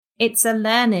it's a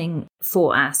learning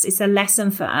for us. It's a lesson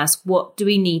for us. What do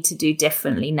we need to do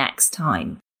differently next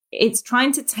time? It's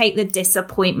trying to take the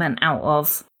disappointment out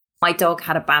of, my dog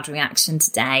had a bad reaction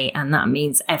today, and that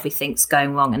means everything's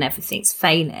going wrong and everything's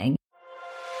failing.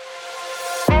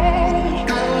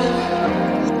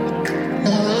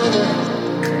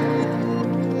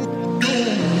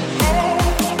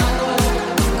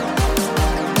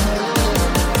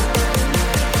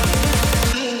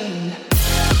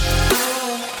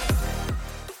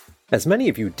 As many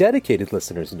of you dedicated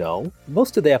listeners know,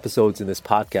 most of the episodes in this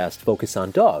podcast focus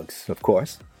on dogs, of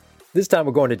course. This time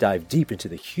we're going to dive deep into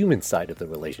the human side of the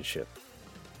relationship.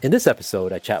 In this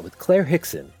episode, I chat with Clair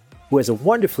Hickson, who has a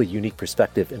wonderfully unique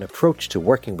perspective and approach to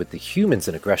working with the humans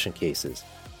in aggression cases.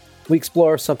 We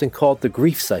explore something called the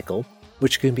grief cycle,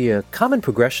 which can be a common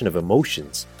progression of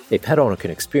emotions a pet owner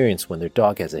can experience when their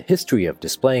dog has a history of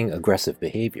displaying aggressive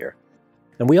behavior.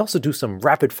 And we also do some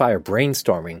rapid-fire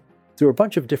brainstorming through a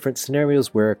bunch of different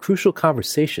scenarios where crucial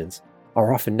conversations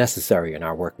are often necessary in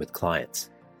our work with clients.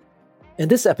 And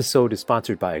this episode is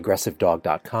sponsored by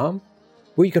AggressiveDog.com,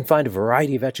 where you can find a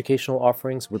variety of educational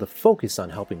offerings with a focus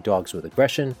on helping dogs with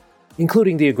aggression,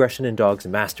 including the Aggression in Dogs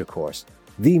Master Course,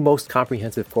 the most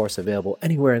comprehensive course available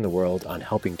anywhere in the world on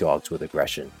helping dogs with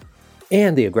aggression,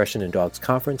 and the Aggression in Dogs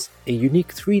Conference, a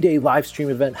unique 3-day live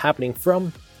stream event happening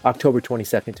from October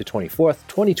 22nd to 24th,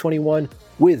 2021,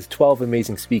 with 12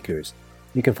 amazing speakers.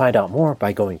 You can find out more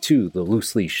by going to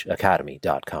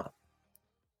thelooseleashacademy.com.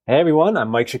 Hey everyone, I'm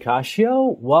Mike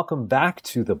Shikashio. Welcome back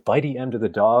to the Bitey End of the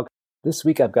Dog. This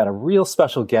week I've got a real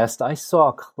special guest. I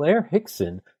saw Clair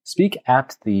Hickson speak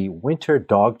at the Winter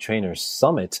Dog Trainers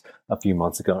Summit a few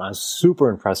months ago, and I was super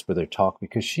impressed with her talk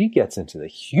because she gets into the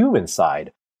human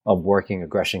side of working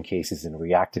aggression cases and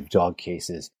reactive dog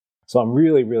cases. So I'm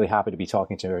really, really happy to be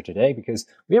talking to her today because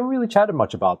we haven't really chatted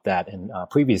much about that in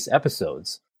previous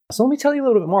episodes. So let me tell you a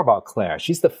little bit more about Clair.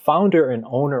 She's the founder and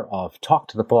owner of Talk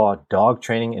to the Paw Dog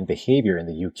Training and Behavior in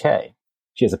the UK.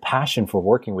 She has a passion for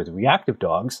working with reactive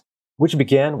dogs, which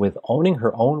began with owning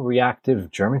her own reactive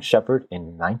German Shepherd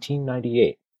in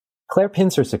 1998. Clair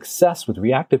pins her success with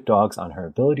reactive dogs on her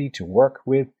ability to work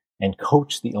with and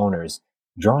coach the owners,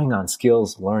 drawing on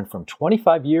skills learned from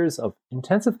 25 years of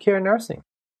intensive care nursing.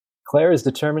 Clair is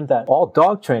determined that all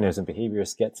dog trainers and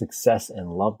behaviorists get success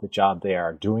and love the job they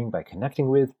are doing by connecting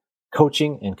with,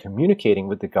 coaching, and communicating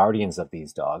with the guardians of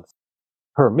these dogs.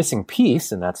 Her Missing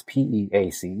Piece, and that's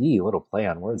P-E-A-C-E, a little play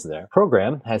on words there,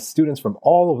 program has students from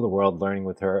all over the world learning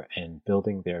with her and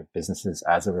building their businesses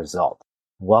as a result.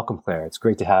 Welcome, Clair. It's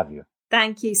great to have you.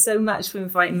 Thank you so much for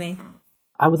inviting me.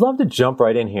 I would love to jump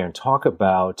right in here and talk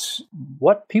about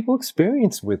what people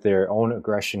experience with their own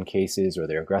aggression cases or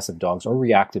their aggressive dogs or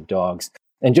reactive dogs.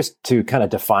 And just to kind of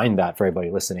define that for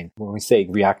everybody listening, when we say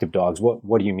reactive dogs,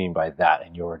 what do you mean by that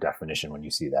in your definition when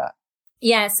you see that?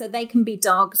 Yeah, so they can be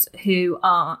dogs who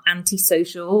are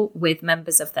antisocial with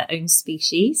members of their own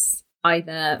species,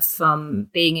 either from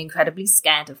being incredibly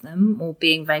scared of them or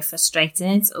being very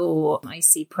frustrated, or I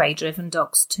see prey-driven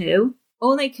dogs too.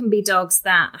 Or they can be dogs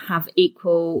that have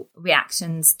equal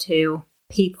reactions to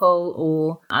people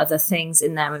or other things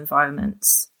in their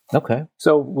environments. Okay.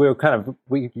 So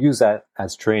we use that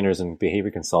as trainers and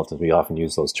behavior consultants. We often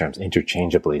use those terms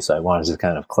interchangeably. So I wanted to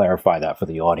kind of clarify that for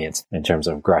the audience in terms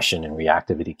of aggression and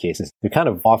reactivity cases. They're kind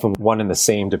of often one and the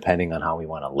same depending on how we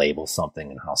want to label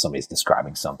something and how somebody's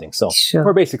describing something. So Sure.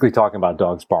 We're basically talking about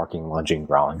dogs barking, lunging,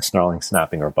 growling, snarling,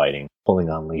 snapping, or biting,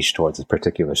 pulling on leash towards a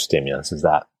particular stimulus. Is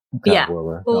that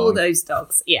all those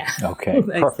dogs. Yeah. Okay,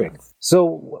 perfect. Dogs. So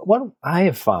what I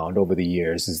have found over the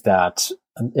years is that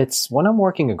it's when I'm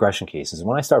working aggression cases,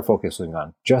 when I start focusing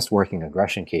on just working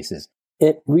aggression cases,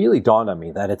 it really dawned on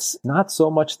me that it's not so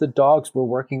much the dogs we're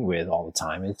working with all the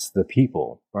time, it's the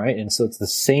people, right? And so it's the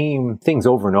same things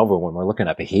over and over when we're looking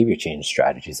at behavior change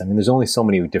strategies. I mean, there's only so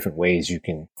many different ways you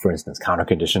can, for instance, counter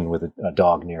condition with a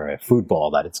dog near a food ball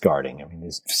that it's guarding. I mean,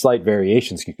 there's slight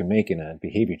variations you can make in a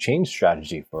behavior change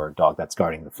strategy for a dog that's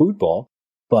guarding the food ball,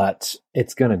 but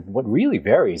what really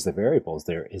varies the variables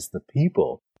there is the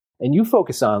people. And you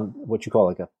focus on what you call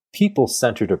like a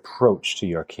people-centered approach to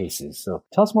your cases. So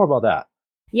tell us more about that.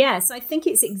 Yes, I think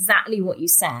it's exactly what you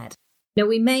said. Now,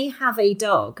 we may have a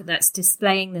dog that's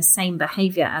displaying the same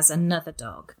behavior as another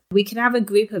dog. We could have a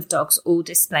group of dogs all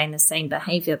displaying the same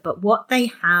behavior, but what they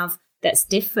have that's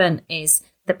different is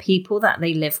the people that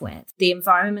they live with, the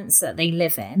environments that they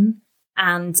live in,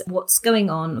 and what's going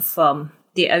on from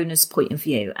the owner's point of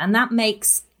view. And that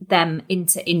makes them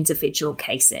into individual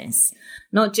cases,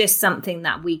 not just something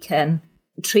that we can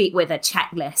treat with a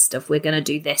checklist of we're going to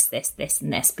do this, this, this,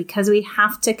 and this, because we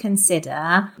have to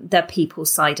consider the people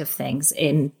side of things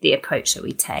in the approach that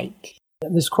we take.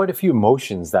 There's quite a few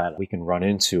emotions that we can run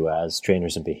into as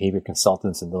trainers and behavior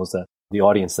consultants, and those that the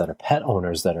audience that are pet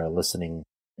owners that are listening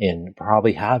in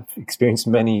probably have experienced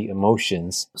many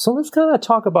emotions. So let's kind of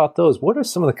talk about those. What are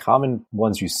some of the common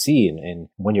ones you see and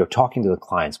when you're talking to the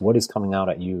clients? What is coming out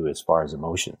at you as far as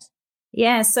emotions?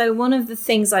 Yeah, so one of the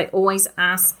things I always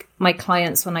ask my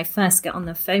clients when I first get on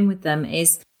the phone with them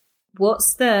is,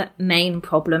 what's the main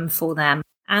problem for them?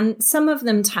 And some of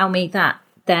them tell me that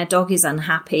their dog is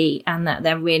unhappy and that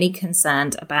they're really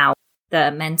concerned about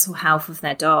the mental health of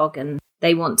their dog and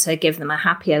they want to give them a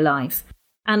happier life.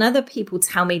 And other people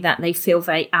tell me that they feel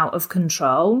very out of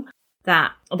control,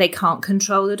 that they can't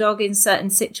control the dog in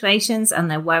certain situations and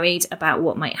they're worried about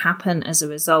what might happen as a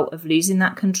result of losing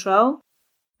that control.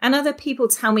 And other people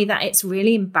tell me that it's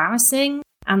really embarrassing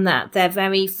and that they're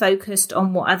very focused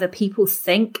on what other people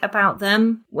think about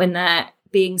them when they're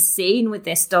being seen with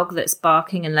this dog that's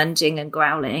barking and lunging and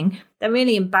growling. They're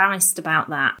really embarrassed about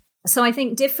that. So I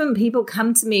think different people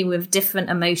come to me with different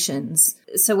emotions.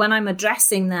 So when I'm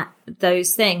addressing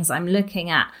those things, I'm looking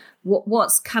at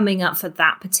what's coming up for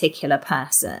that particular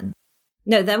person.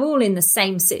 No, they're all in the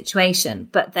same situation,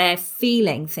 but they're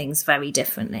feeling things very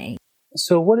differently.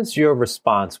 So what is your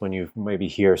response when you maybe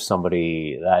hear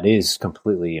somebody that is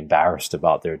completely embarrassed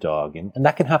about their dog? And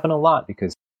that can happen a lot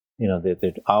because,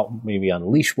 they're out maybe on a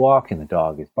leash walk and the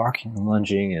dog is barking and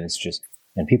lunging and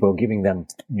and people are giving them,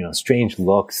 strange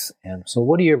looks. And so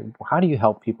how do you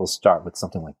help people start with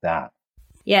something like that?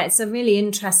 Yeah, it's a really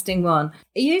interesting one.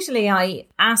 Usually I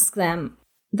ask them,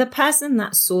 the person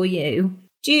that saw you,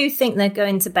 do you think they're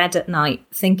going to bed at night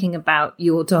thinking about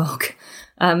your dog?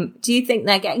 Do you think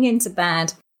they're getting into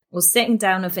bed or sitting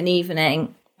down of an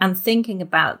evening and thinking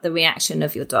about the reaction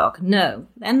of your dog? No,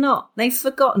 they're not. They've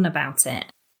forgotten about it.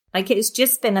 Like it's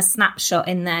just been a snapshot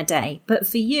in their day. But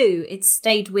for you, it's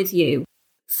stayed with you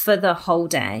for the whole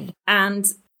day. And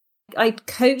I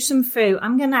coach them through,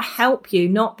 I'm going to help you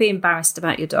not be embarrassed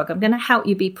about your dog. I'm going to help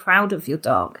you be proud of your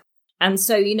dog. And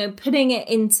so, putting it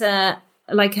into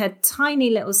like a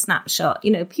tiny little snapshot,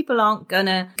 people aren't going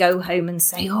to go home and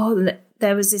say, oh,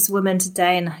 there was this woman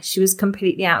today and she was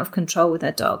completely out of control with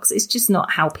her dogs. It's just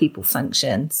not how people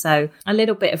function. So a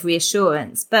little bit of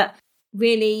reassurance, but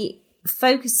really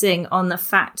focusing on the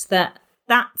fact that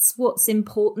that's what's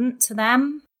important to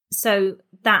them. So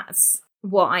that's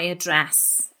what I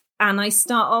address. And I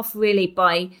start off really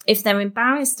by, if they're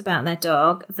embarrassed about their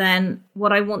dog, then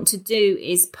what I want to do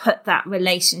is put that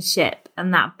relationship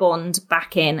and that bond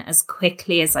back in as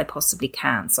quickly as I possibly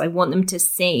can. So I want them to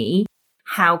see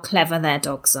how clever their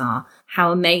dogs are,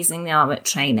 how amazing they are at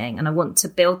training. And I want to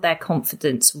build their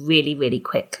confidence really, really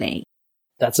quickly.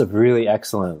 That's a really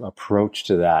excellent approach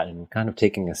to that, and kind of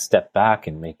taking a step back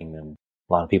and making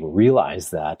a lot of people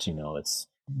realize that, it's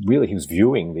really, he was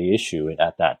viewing the issue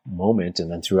at that moment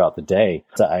and then throughout the day.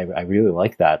 So I really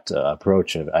like that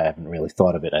approach. I haven't really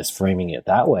thought of it as framing it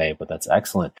that way, but that's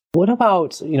excellent. What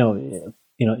about,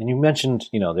 and you mentioned,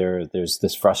 there's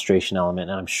this frustration element,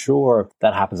 and I'm sure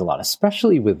that happens a lot,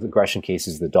 especially with aggression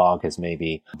cases. The dog has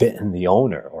maybe bitten the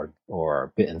owner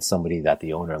or bitten somebody that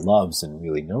the owner loves and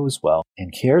really knows well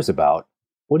and cares about.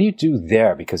 What do you do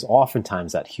there? Because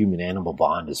oftentimes that human-animal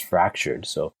bond is fractured.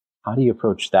 So how do you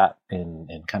approach that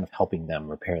and kind of helping them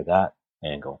repair that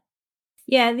angle?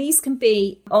 Yeah, these can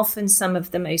be often some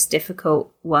of the most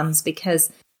difficult ones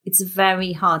because it's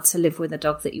very hard to live with a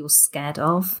dog that you're scared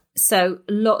of. So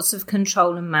lots of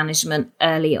control and management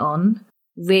early on,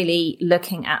 really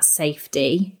looking at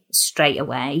safety straight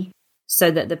away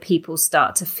so that the people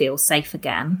start to feel safe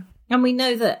again. And we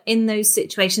know that in those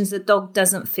situations, the dog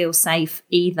doesn't feel safe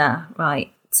either,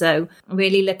 right? So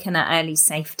really looking at early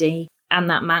safety and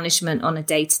that management on a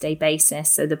day-to-day basis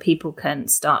so the people can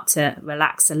start to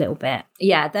relax a little bit.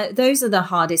 Yeah, those are the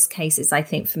hardest cases, I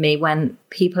think, for me, when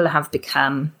people have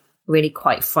become really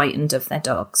quite frightened of their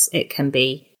dogs. It can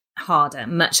be harder,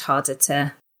 much harder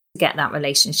to get that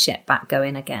relationship back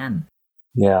going again.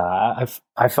 Yeah,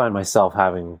 I find myself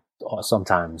having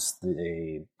sometimes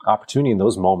the opportunity in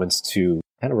those moments to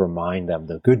kind of remind them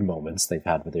the good moments they've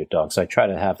had with their dog. So I try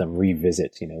to have them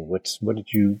revisit, what do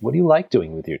you like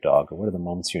doing with your dog? Or what are the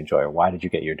moments you enjoy? Or why did you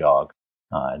get your dog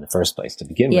in the first place to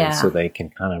begin with? So they can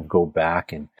kind of go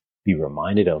back and be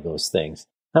reminded of those things.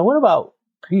 Now, what about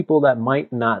people that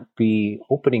might not be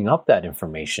opening up that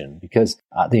information? Because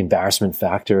the embarrassment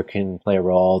factor can play a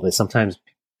role. That sometimes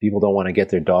people don't want to get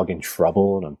their dog in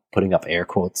trouble, and I'm putting up air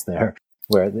quotes there,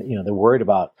 where they're worried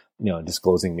about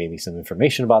disclosing maybe some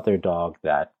information about their dog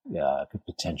that could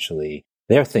potentially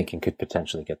their thinking could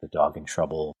potentially get the dog in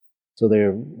trouble. So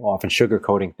they're often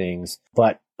sugarcoating things.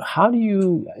 But how do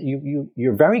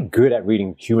you're very good at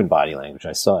reading human body language.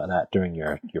 I saw that during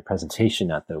your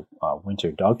presentation at the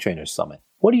Winter Dog Trainers Summit.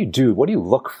 What do you do? What do you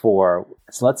look for?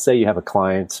 So let's say you have a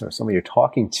client or somebody you're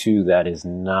talking to that is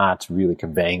not really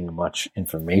conveying much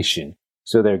information.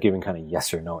 So they're giving kind of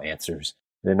yes or no answers.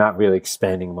 They're not really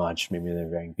expanding much. Maybe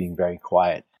they're being very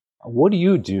quiet. What do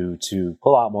you do to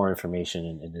pull out more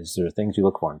information? And is there things you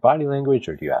look for in body language,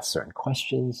 or do you ask certain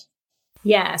questions?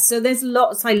 Yeah, so there's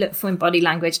lots I look for in body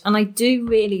language. And I do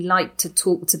really like to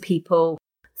talk to people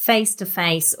face to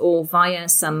face or via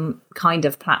some kind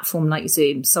of platform like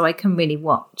Zoom, so I can really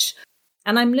watch.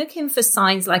 And I'm looking for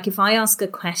signs like if I ask a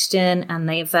question and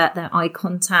they avert their eye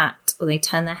contact or they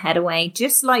turn their head away,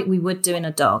 just like we would do in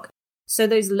a dog. So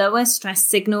those lower stress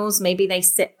signals, maybe they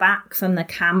sit back from the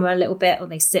camera a little bit, or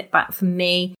they sit back from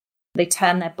me. They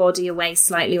turn their body away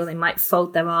slightly, or they might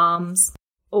fold their arms.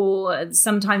 Or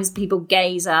sometimes people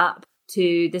gaze up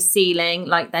to the ceiling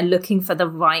like they're looking for the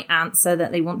right answer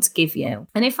that they want to give you.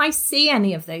 And if I see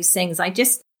any of those things, I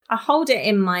hold it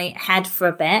in my head for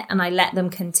a bit and I let them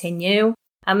continue.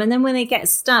 And then when they get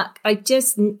stuck, I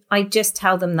just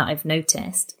tell them that I've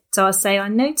noticed. So I'll say, I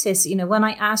noticed, when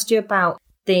I asked you about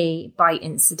the bite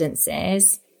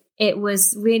incidences, it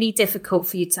was really difficult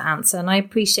for you to answer. And I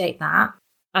appreciate that.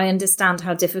 I understand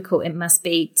how difficult it must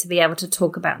be to be able to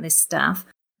talk about this stuff.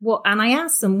 And I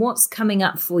ask them, what's coming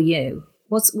up for you?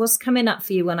 What's coming up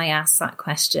for you when I ask that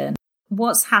question?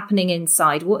 What's happening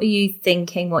inside? What are you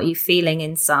thinking? What are you feeling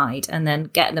inside? And then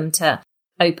get them to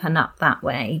open up that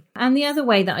way. And the other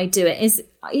way that I do it is,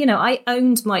 I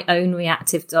owned my own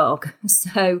reactive dog.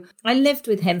 So I lived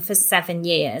with him for 7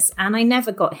 years and I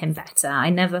never got him better.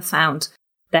 I never found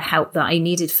the help that I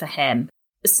needed for him.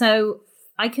 So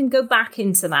I can go back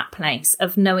into that place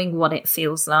of knowing what it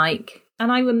feels like.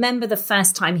 And I remember the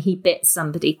first time he bit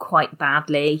somebody quite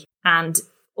badly and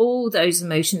all those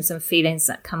emotions and feelings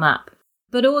that come up.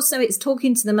 But also it's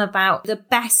talking to them about the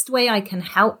best way I can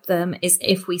help them is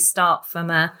if we start from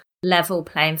a level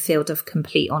playing field of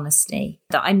complete honesty.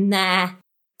 That I'm there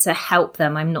to help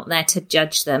them. I'm not there to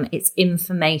judge them. It's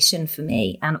information for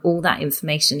me. And all that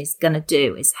information is going to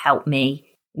do is help me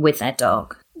with their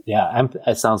dog. Yeah,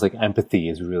 it sounds like empathy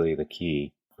is really the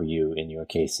key for you in your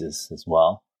cases as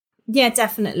well. Yeah,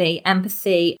 definitely.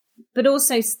 Empathy, but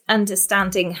also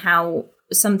understanding how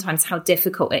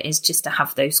difficult it is just to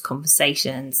have those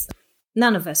conversations.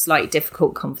 None of us like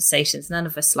difficult conversations. None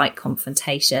of us like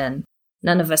confrontation.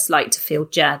 None of us like to feel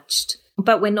judged.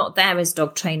 But we're not there as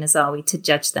dog trainers, are we, to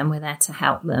judge them? We're there to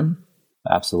help them.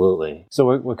 Absolutely.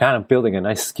 So we're kind of building a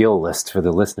nice skill list for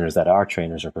the listeners that are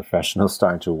trainers or professionals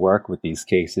starting to work with these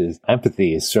cases.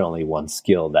 Empathy is certainly one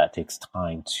skill that takes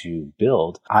time to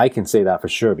build. I can say that for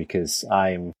sure because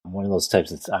I'm one of those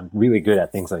types I'm really good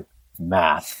at things like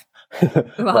math.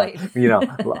 Right.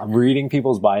 But, reading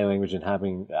people's body language and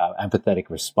having empathetic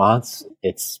response,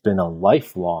 it's been a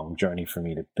lifelong journey for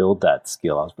me to build that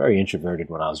skill. I was very introverted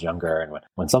when I was younger, and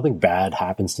when something bad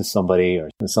happens to somebody or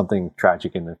something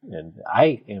tragic, and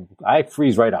I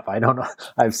freeze right up. I don't know.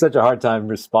 I have such a hard time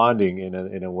responding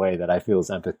in a way that I feel is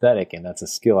empathetic, and that's a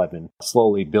skill I've been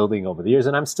slowly building over the years,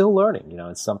 and I'm still learning.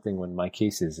 It's something when my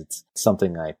cases, it's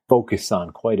something I focus on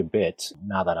quite a bit.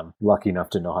 Now that I'm lucky enough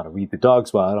to know how to read the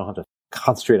dogs well, I don't have to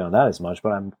concentrate on that as much,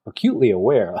 but I'm acutely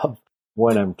aware of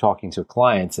when I'm talking to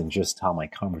clients and just how my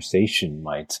conversation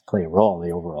might play a role in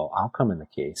the overall outcome in the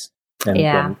case. And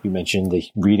then you mentioned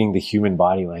reading the human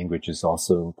body language is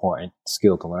also an important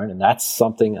skill to learn. And that's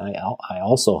something I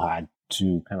also had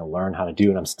to kind of learn how to do.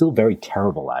 And I'm still very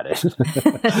terrible at it.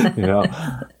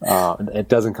 It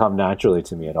doesn't come naturally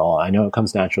to me at all. I know it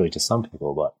comes naturally to some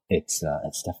people, but it's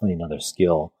definitely another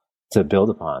skill to build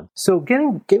upon. So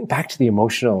getting back to the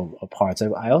emotional parts,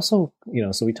 I also,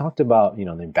 so we talked about, the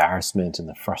embarrassment and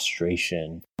the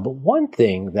frustration. But one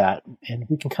thing that, and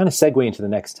we can kind of segue into the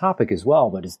next topic as well,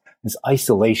 but is this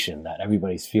isolation that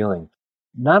everybody's feeling.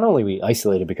 Not only are we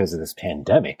isolated because of this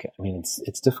pandemic, I mean,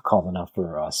 it's difficult enough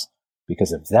for us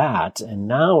because of that. And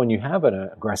now when you have an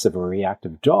aggressive or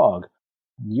reactive dog,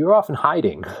 you're often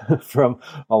hiding from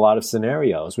a lot of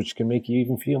scenarios, which can make you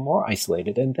even feel more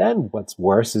isolated. And then what's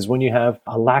worse is when you have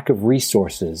a lack of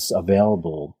resources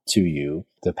available to you.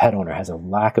 The pet owner has a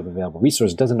lack of available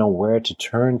resources, doesn't know where to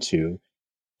turn to,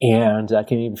 and that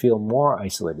can even feel more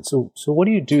isolated. So what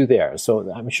do you do there?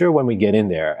 So I'm sure when we get in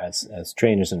there as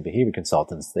trainers and behavior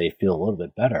consultants, they feel a little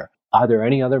bit better. Are there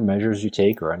any other measures you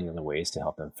take or any other ways to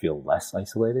help them feel less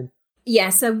isolated? Yeah,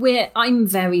 so I'm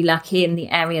very lucky in the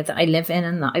area that I live in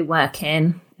and that I work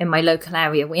in my local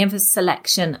area. We have a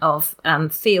selection of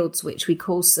fields, which we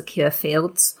call secure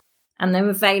fields, and they're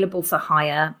available for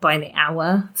hire by the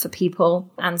hour for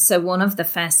people. And so one of the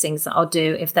first things that I'll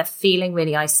do if they're feeling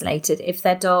really isolated, if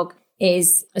their dog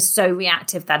is so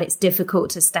reactive that it's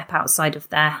difficult to step outside of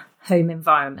their home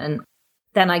environment,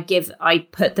 then I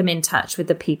put them in touch with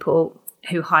the people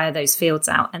who hire those fields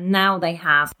out. And now they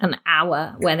have an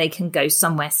hour where they can go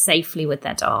somewhere safely with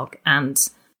their dog and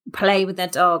play with their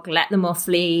dog, let them off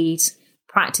lead,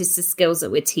 practice the skills that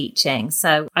we're teaching.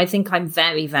 So I think I'm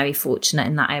very, very fortunate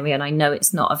in that area. And I know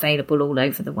it's not available all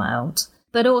over the world.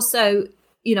 But also,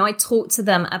 you know, I talk to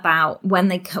them about when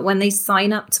they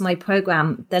sign up to my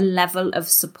program, the level of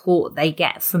support they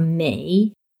get from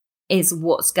me is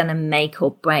what's going to make or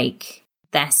break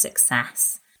their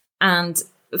success. And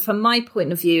from my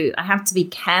point of view, I have to be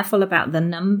careful about the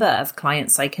number of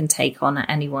clients I can take on at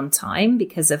any one time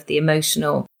because of the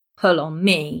emotional pull on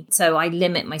me. So I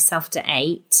limit myself to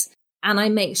 8 and I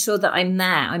make sure that I'm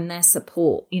their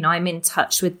support. You know, I'm in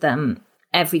touch with them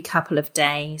every couple of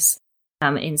days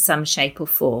in some shape or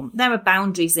form. There are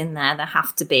boundaries in there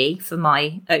have to be for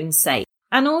my own sake.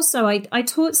 And also I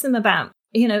talk to them about,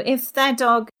 you know, if their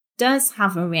dog does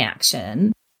have a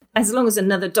reaction, as long as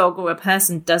another dog or a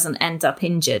person doesn't end up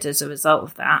injured as a result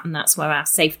of that, and that's where our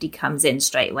safety comes in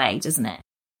straight away, doesn't it?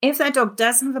 If their dog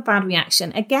does have a bad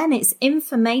reaction, again, it's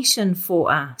information for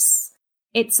us.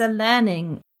 It's a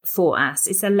learning for us.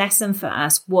 It's a lesson for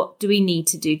us. What do we need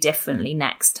to do differently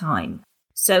next time?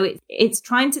 So it's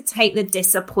trying to take the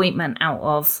disappointment out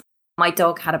of, my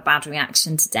dog had a bad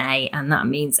reaction today, and that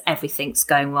means everything's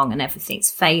going wrong and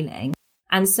everything's failing.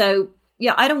 And so,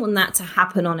 yeah, I don't want that to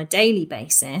happen on a daily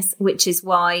basis, which is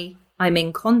why I'm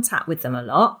in contact with them a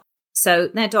lot. So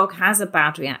their dog has a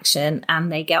bad reaction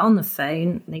and they get on the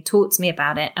phone, they talk to me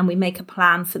about it, and we make a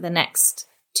plan for the next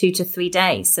 2 to 3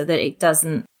 days so that it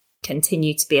doesn't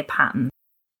continue to be a pattern.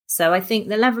 So I think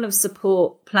the level of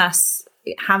support plus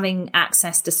having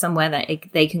access to somewhere that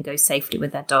they can go safely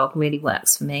with their dog really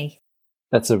works for me.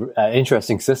 That's an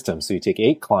interesting system. So you take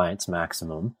 8 clients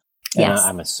maximum. And yes.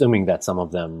 I'm assuming that some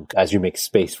of them, as you make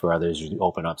space for others, you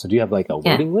open up. So do you have like a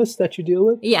waiting list that you deal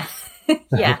with? Yeah.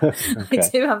 Yeah. Okay. I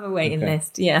do have a waiting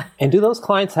list. Yeah. And do those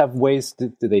clients have ways,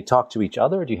 do they talk to each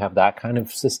other? Do you have that kind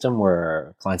of system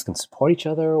where clients can support each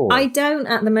other? Or? I don't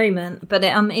at the moment, but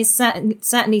it's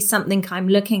certainly something I'm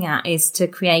looking at, is to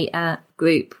create a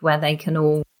group where they can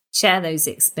all share those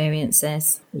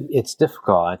experiences. It's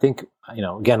difficult. I think, you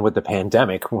know, again, with the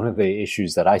pandemic, one of the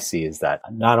issues that I see is that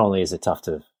not only is it tough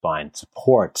to find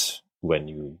support when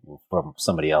you from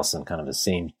somebody else in kind of the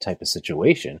same type of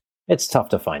situation, it's tough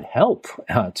to find help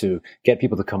to get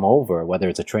people to come over, whether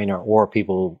it's a trainer or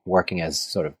people working as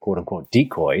sort of quote unquote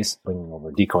decoys, bringing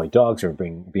over decoy dogs or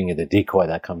being the decoy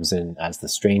that comes in as the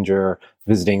stranger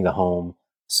visiting the home.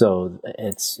 So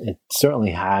it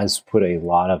certainly has put a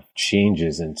lot of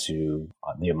changes into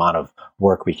the amount of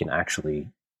work we can actually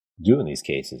do in these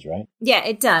cases, right? Yeah,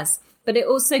 it does. But it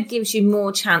also gives you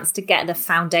more chance to get the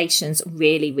foundations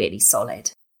really, really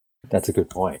solid. That's a good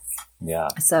point. Yeah.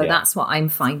 So that's what I'm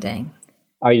finding.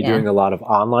 Are you doing a lot of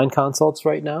online consults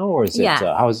right now? Or is it,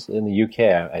 how's in the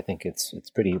UK? I think it's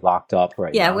pretty locked up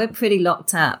right now. Yeah, we're pretty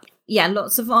locked up. Yeah,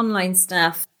 lots of online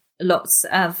stuff, lots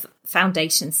of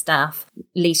foundation stuff,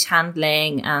 leash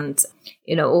handling, and,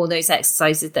 you know, all those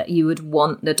exercises that you would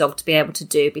want the dog to be able to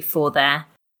do before they're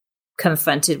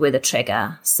confronted with a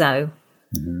trigger. So,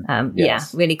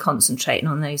 really concentrating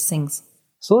on those things.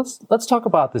 So let's talk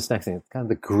about this next thing, kind of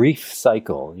the grief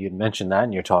cycle. You'd mentioned that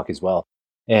in your talk as well,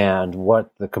 and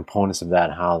what the components of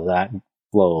that, how that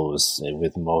flows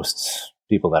with most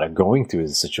people that are going through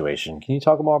the situation. Can you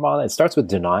talk more about that? It starts with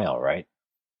denial, right?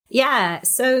 Yeah,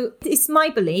 so it's my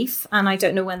belief, and I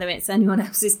don't know whether it's anyone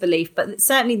else's belief, but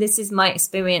certainly this is my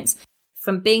experience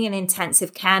from being an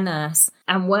intensive care nurse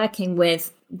and working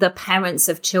with the parents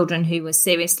of children who were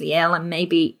seriously ill, and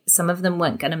maybe some of them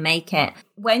weren't going to make it.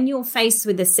 When you're faced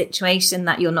with a situation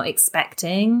that you're not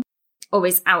expecting or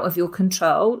is out of your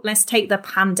control, let's take the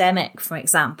pandemic, for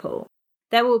example.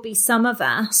 There will be some of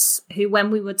us who,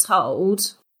 when we were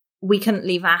told we couldn't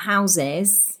leave our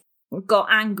houses, got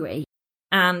angry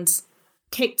and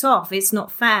kicked off, it's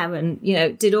not fair, and, you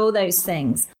know, did all those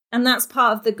things. And that's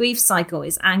part of the grief cycle,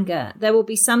 is anger. There will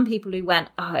be some people who went,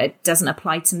 oh, it doesn't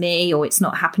apply to me, or it's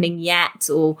not happening yet,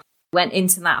 or went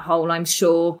into that whole, I'm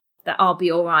sure that I'll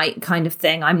be all right kind of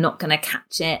thing. I'm not going to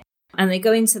catch it. And they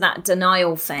go into that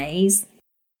denial phase.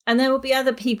 And there will be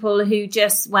other people who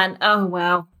just went, oh,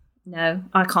 well, no,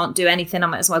 I can't do anything. I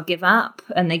might as well give up.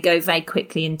 And they go very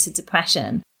quickly into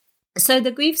depression. So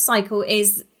the grief cycle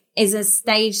is a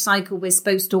stage cycle. We're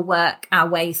supposed to work our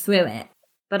way through it.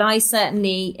 But I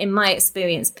certainly, in my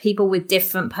experience, people with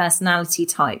different personality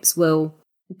types will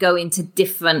go into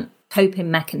different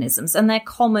coping mechanisms, and they're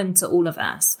common to all of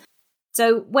us.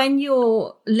 So when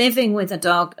you're living with a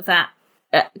dog that,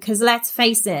 because let's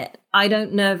face it, I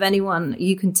don't know of anyone,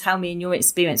 you can tell me in your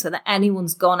experience, whether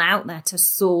anyone's gone out there to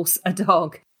source a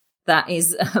dog that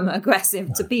is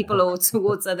aggressive to people or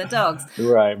towards other dogs.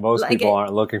 Right. Most people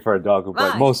aren't looking for a dog who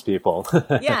bite most people.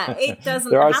 Yeah, it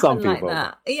doesn't there are happen some like people.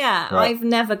 that. Yeah, right. I've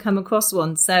never come across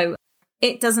one. So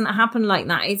it doesn't happen like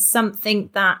that. It's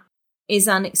something that is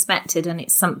unexpected, and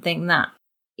it's something that,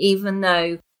 even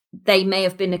though they may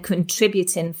have been a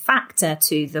contributing factor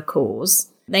to the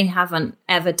cause, they haven't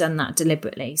ever done that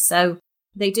deliberately. So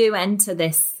they do enter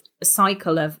this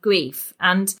cycle of grief,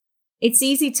 and it's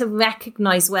easy to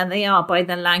recognize where they are by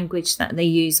the language that they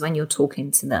use when you're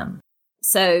talking to them.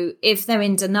 So if they're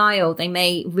in denial, they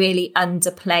may really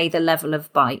underplay the level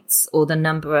of bites or the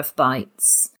number of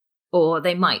bites, or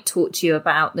they might talk to you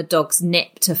about the dog's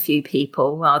nipped a few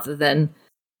people rather than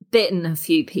bitten a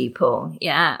few people.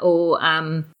 Yeah. Or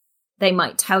they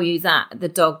might tell you that the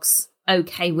dog's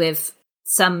okay with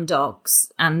some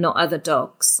dogs and not other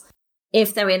dogs.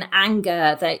 If they're in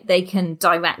anger, they can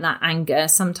direct that anger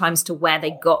sometimes to where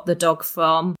they got the dog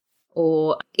from,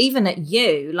 or even at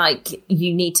you, like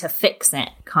you need to fix it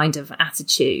kind of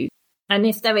attitude. And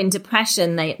if they're in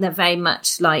depression, they're very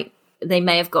much like, they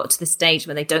may have got to the stage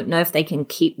where they don't know if they can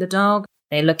keep the dog.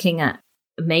 They're looking at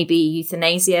maybe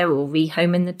euthanasia or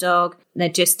rehoming the dog. They're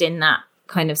just in that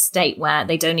kind of state where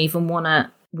they don't even want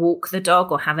to walk the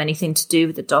dog or have anything to do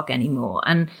with the dog anymore.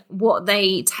 And what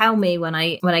they tell me when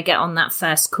I get on that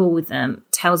first call with them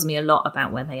tells me a lot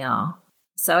about where they are.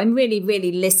 So I'm really,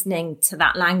 really listening to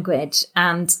that language.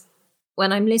 And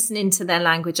when I'm listening to their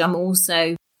language, I'm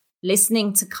also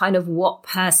listening to kind of what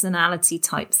personality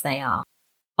types they are.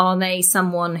 Are they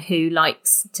someone who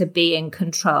likes to be in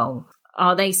control?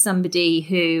 Are they somebody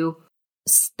who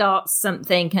starts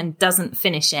something and doesn't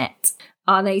finish it?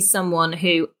 Are they someone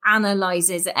who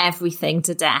analyzes everything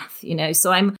to death? You know,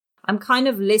 so I'm kind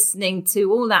of listening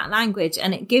to all that language,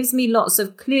 and it gives me lots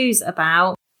of clues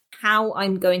about how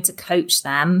I'm going to coach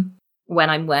them when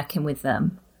I'm working with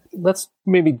them. Let's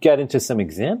maybe get into some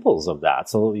examples of that.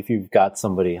 So if you've got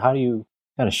somebody, how do you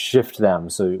kind of shift them?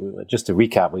 So just to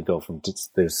recap, we go from,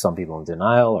 there's some people in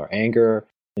denial or anger,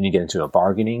 then you get into a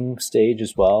bargaining stage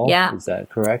as well. Yeah. Is that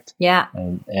correct? Yeah.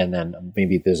 And then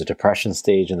maybe there's a depression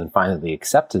stage, and then finally the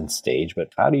acceptance stage.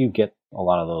 But how do you get a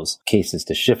lot of those cases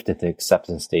to shift into the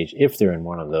acceptance stage if they're in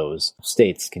one of those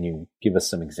states? Can you give us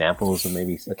some examples of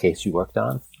maybe a case you worked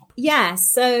on? Yeah.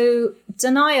 So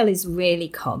denial is really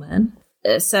common.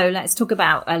 So let's talk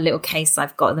about a little case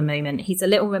I've got at the moment. He's a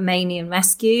little Romanian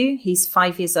rescue. He's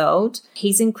 5 years old.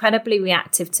 He's incredibly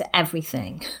reactive to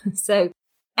everything. So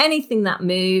anything that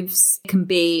moves can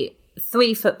be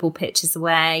 3 football pitches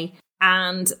away.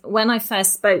 And when I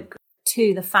first spoke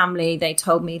to the family, they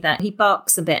told me that he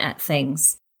barks a bit at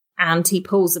things and he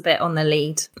pulls a bit on the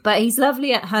lead. But he's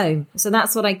lovely at home. So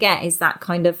that's what I get, is that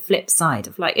kind of flip side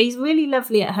of like, he's really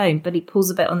lovely at home, but he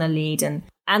pulls a bit on the lead.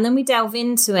 And then we delve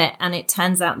into it, and it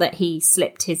turns out that he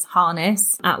slipped his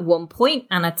harness at one point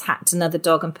and attacked another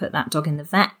dog and put that dog in the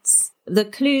vets. The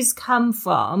clues come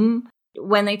from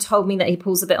when they told me that he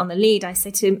pulls a bit on the lead. I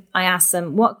asked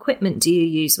them, what equipment do you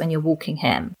use when you're walking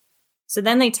him? So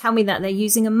then they tell me that they're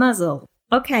using a muzzle.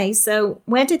 Okay, so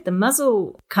where did the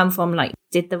muzzle come from? Like,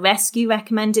 did the rescue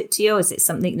recommend it to you? Or is it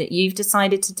something that you've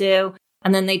decided to do?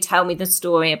 And then they tell me the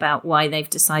story about why they've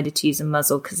decided to use a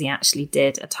muzzle, because he actually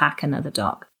did attack another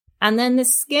dog. And then the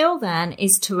skill then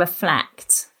is to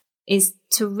reflect, is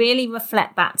to really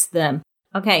reflect back to them.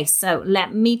 Okay, so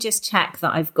let me just check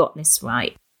that I've got this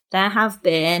right. There have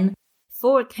been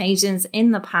 4 occasions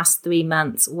in the past 3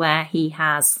 months where he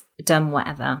has done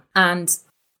whatever. And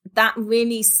that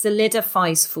really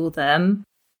solidifies for them,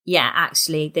 yeah,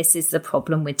 actually, this is the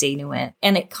problem we're dealing with.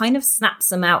 And it kind of snaps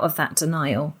them out of that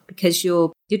denial, because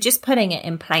you're just putting it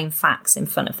in plain facts in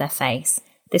front of their face.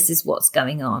 This is what's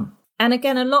going on. And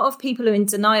again, a lot of people are in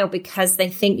denial because they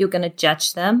think you're going to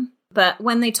judge them. But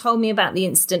when they told me about the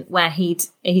incident where he'd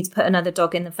put another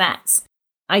dog in the vets,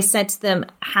 I said to them,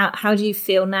 how do you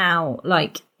feel now?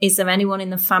 Like, is there anyone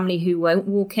in the family who won't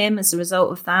walk him as a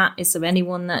result of that? Is there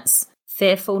anyone that's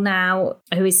fearful now,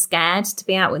 who is scared to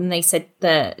be out? And they said,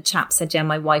 the chap said, yeah,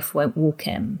 my wife won't walk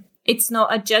him. It's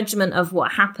not a judgment of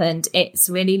what happened. It's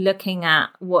really looking at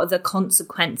what are the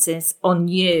consequences on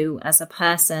you as a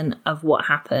person of what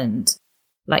happened.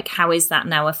 Like, how is that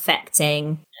now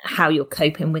affecting how you're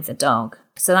coping with the dog?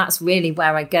 So that's really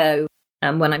where I go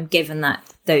when I'm given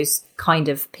those kind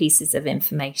of pieces of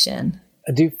information.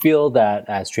 Do you feel that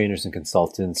as trainers and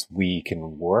consultants, we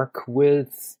can work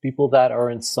with people that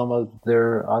are in some of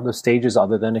their other stages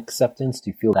other than acceptance? Do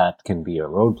you feel that can be a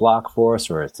roadblock for us,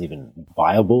 or it's even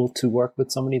viable to work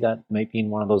with somebody that might be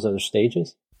in one of those other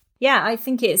stages? Yeah, I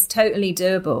think it's totally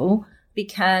doable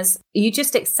because you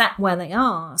just accept where they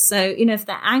are. So, if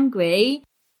they're angry,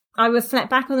 I reflect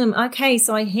back on them. Okay,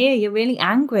 so I hear you're really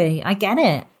angry. I get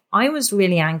it. I was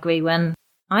really angry when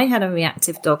I had a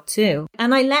reactive dog too.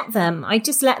 And I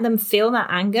just let them feel that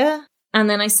anger. And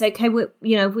then I say, okay, we're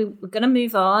going to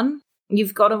move on.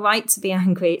 You've got a right to be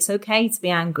angry. It's okay to be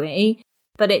angry,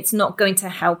 but it's not going to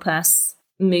help us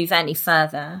move any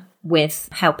further with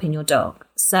helping your dog.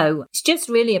 So it's just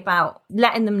really about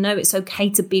letting them know it's okay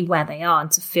to be where they are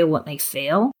and to feel what they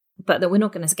feel, but that we're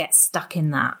not going to get stuck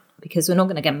in that, because we're not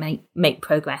going to make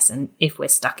progress if we're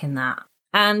stuck in that.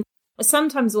 And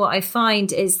sometimes what I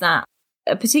find is that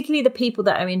particularly the people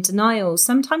that are in denial,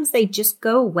 sometimes they just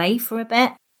go away for a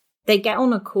bit. They get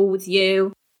on a call with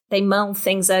you, they mull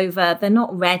things over, they're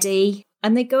not ready,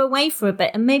 and they go away for a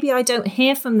bit. And maybe I don't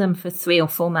hear from them for 3 or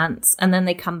 4 months, and then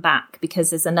they come back because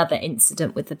there's another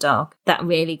incident with the dog that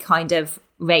really kind of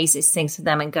raises things for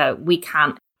them and go, we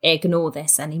can't ignore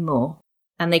this anymore.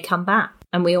 And they come back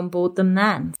and we onboard them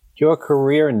then. Your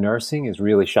career in nursing is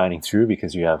really shining through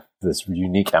because you have this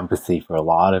unique empathy for a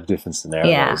lot of different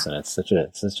scenarios. And it's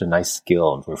such a nice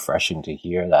skill and refreshing to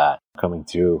hear that coming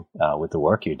through with the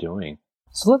work you're doing.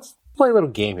 So let's play a little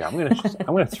game here. I'm going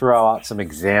to throw out some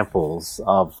examples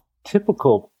of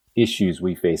typical issues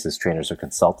we face as trainers or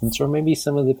consultants, or maybe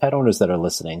some of the pet owners that are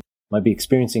listening might be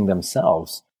experiencing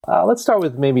themselves. Let's start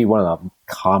with maybe one of the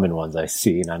common ones I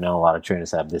see, and I know a lot of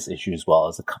trainers have this issue as well,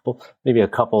 as a couple in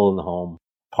the home.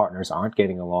 Partners aren't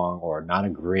getting along or not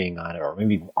agreeing on it, or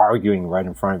maybe arguing right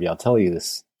in front of you. I'll tell you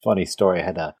this funny story. I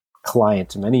had a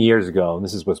client many years ago, and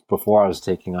this was before I was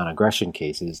taking on aggression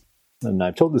cases. And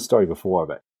I've told this story before,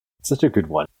 but it's such a good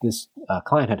one. This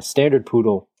client had a standard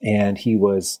poodle, and he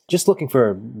was just looking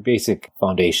for basic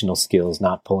foundational skills,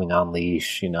 not pulling on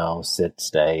leash, sit,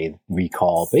 stay,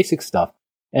 recall, basic stuff.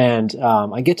 And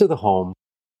I get to the home,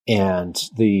 and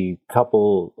the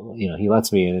couple, he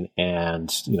lets me in,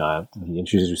 and, he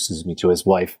introduces me to his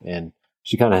wife, and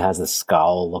she kind of has this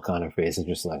scowl look on her face and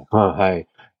just like, oh, hi,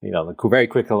 very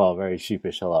quick hello, very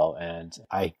sheepish hello. And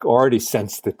I already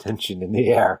sensed the tension in the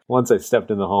air once I stepped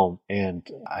in the home, and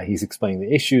he's explaining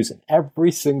the issues, and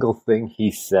every single thing he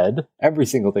said,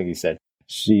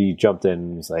 she jumped in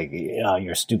and was like,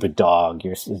 you're a stupid dog,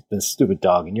 you're this stupid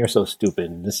dog, and you're so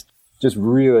stupid, and this just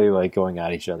really like going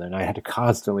at each other. And I had to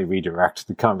constantly redirect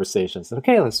the conversation. Said,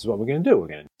 okay, this is what we're going to do. We're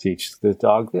going to teach the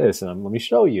dog this, and let me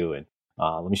show you, and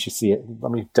let me see it.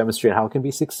 Let me demonstrate how it can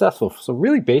be successful. So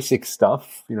really basic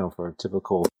stuff, for a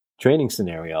typical training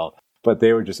scenario. But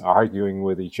they were just arguing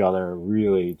with each other,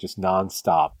 really just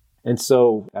nonstop. And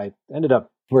so I ended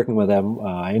up working with them.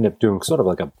 I ended up doing sort of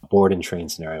like a board and train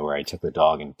scenario where I took the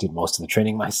dog and did most of the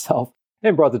training myself,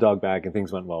 and brought the dog back, and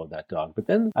things went well with that dog. But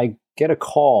then I get a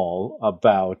call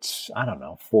about,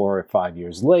 4 or 5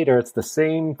 years later. It's the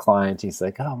same client. He's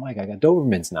like, oh, Mike, I got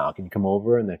Dobermans now. Can you come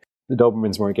over? And the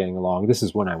Dobermans weren't getting along. This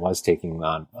is when I was taking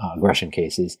on aggression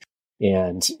cases.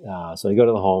 And so I go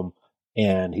to the home,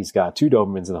 and he's got 2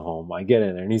 Dobermans in the home. I get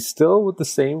in there, and he's still with the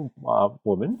same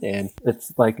woman, and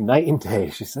it's like night and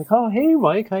day. She's like, oh, hey,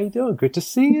 Mike, how you doing? Good to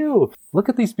see you. Look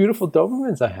at these beautiful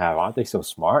Dobermans I have. Aren't they so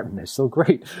smart? And they're so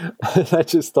great. And I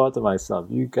just thought to myself,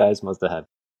 you guys must have had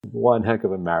one heck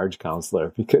of a marriage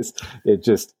counselor, because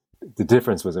the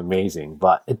difference was amazing.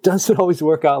 But it doesn't always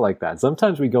work out like that.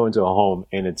 Sometimes we go into a home,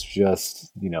 and it's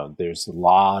just, there's a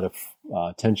lot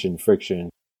of tension, friction,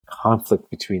 conflict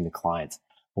between the clients.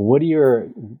 What do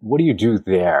you do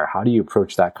there? How do you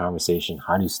approach that conversation?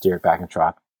 How do you steer it back on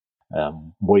track?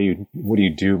 What do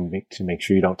you do to make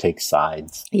sure you don't take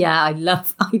sides? Yeah, I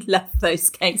love those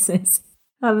cases.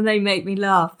 They make me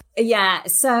laugh. Yeah,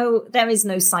 so there is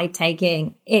no side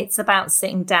taking. It's about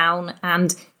sitting down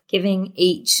and giving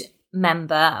each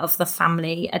member of the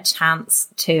family a chance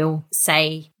to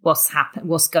say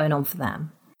what's going on for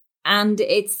them. And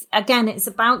it's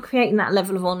about creating that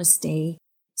level of honesty.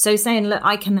 So saying, look,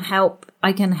 I can help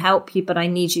you, but I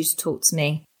need you to talk to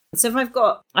me. So if I've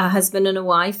got a husband and a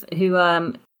wife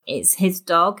who it's his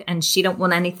dog and she don't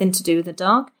want anything to do with the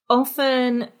dog,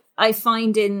 often I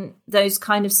find in those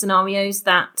kind of scenarios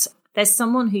that there's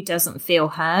someone who doesn't feel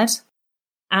heard.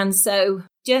 And so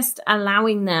just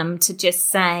allowing them to just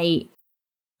say,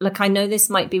 look, I know this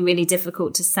might be really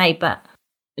difficult to say, but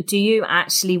do you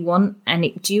want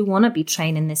to be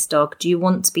training this dog? Do you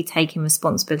want to be taking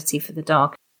responsibility for the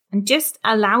dog? and just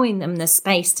allowing them the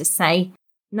space to say,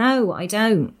 no, I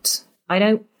don't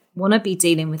want to be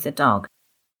dealing with the dog.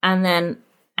 And then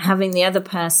having the other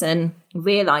person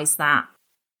realize that.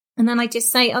 And then I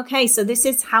just say, okay, so this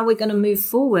is how we're going to move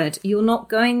forward. You're not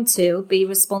going to be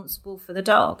responsible for the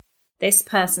dog. This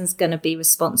person's going to be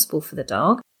responsible for the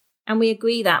dog. And we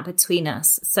agree that between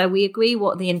us. So we agree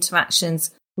what the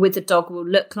interactions with the dog will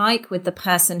look like with the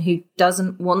person who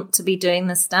doesn't want to be doing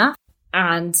the stuff.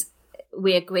 And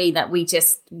we agree that we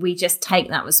just take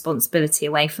that responsibility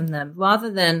away from them rather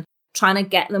than trying to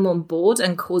get them on board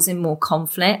and causing more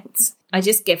conflict. I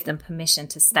just give them permission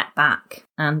to step back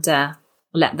and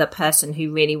let the person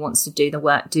who really wants to do the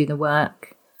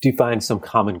work. Do you find some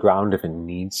common ground if it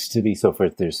needs to be? So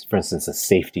if there's, for instance, a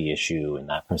safety issue and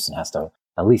that person has to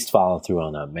at least follow through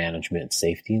on a management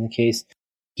safety in the case,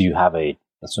 do you have a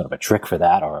sort of a trick for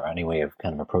that or any way of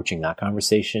kind of approaching that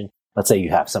conversation? Let's say you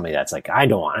have somebody that's like, I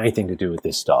don't want anything to do with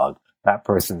this dog. That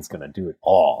person's going to do it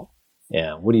all.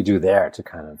 Yeah. What do you do there to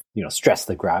kind of, stress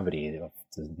the gravity of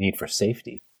the need for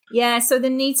safety? Yeah. So the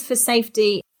needs for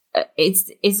safety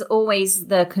is always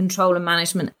the control and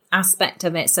management aspect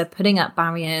of it. So putting up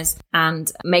barriers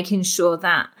and making sure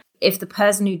that if the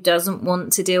person who doesn't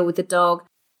want to deal with the dog,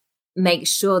 make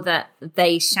sure that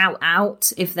they shout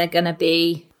out if they're going to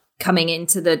be coming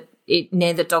into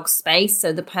near the dog space.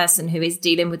 So the person who is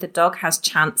dealing with the dog has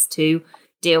chance to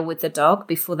deal with the dog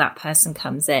before that person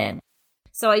comes in.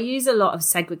 So I use a lot of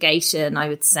segregation, I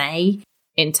would say,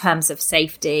 in terms of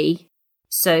safety,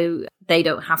 so they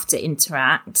don't have to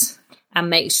interact, and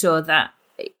make sure that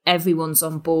everyone's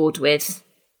on board with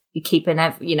keeping,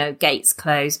 gates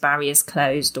closed, barriers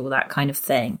closed, all that kind of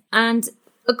thing. And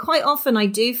quite often I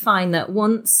do find that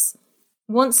once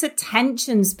the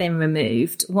tension's been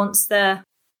removed, once the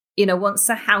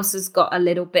house has got a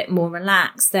little bit more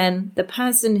relaxed, then the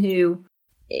person who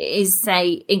is,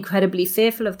 say, incredibly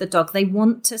fearful of the dog, they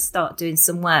want to start doing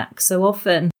some work. So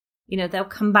often, they'll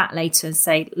come back later and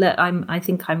say, look, I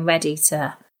think I'm ready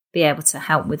to be able to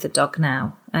help with the dog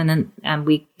now. And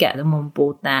we get them on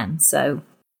board then. So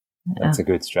that's a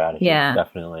good strategy. Yeah,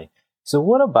 definitely. So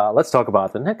let's talk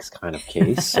about the next kind of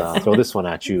case. Throw this one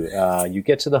at you. You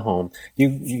get to the home,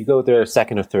 you go there a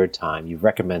second or third time. You've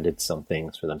recommended some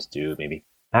things for them to do, maybe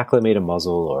acclimate a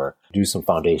muzzle or do some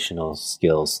foundational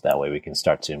skills. That way we can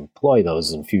start to employ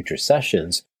those in future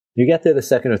sessions. You get there the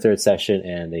second or third session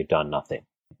and they've done nothing.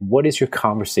 What is your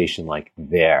conversation like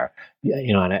there?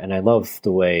 And I love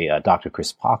the way Dr.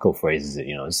 Chris Paco phrases it.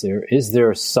 Is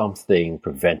there something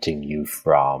preventing you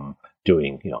from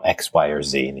doing, X, Y, or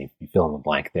Z, and you fill in the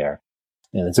blank there.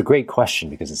 And it's a great question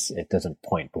because it doesn't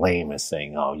point blame as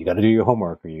saying, oh, you got to do your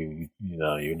homework or you're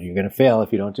going to fail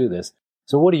if you don't do this.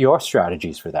 So what are your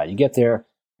strategies for that? You get there,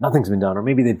 nothing's been done, or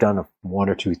maybe they've done one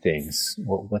or two things.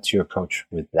 What's your approach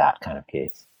with that kind of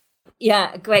case?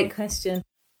 Yeah, great question.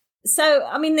 So,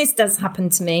 this does happen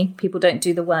to me. People don't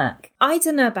do the work. I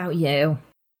don't know about you.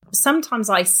 Sometimes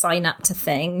I sign up to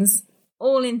things,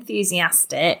 all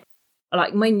enthusiastic.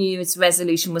 Like my New Year's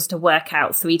resolution was to work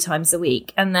out 3 times a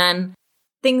week, and then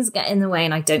things get in the way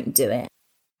and I don't do it.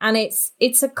 And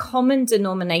it's a common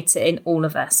denominator in all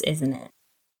of us, isn't it?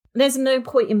 There's no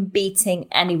point in beating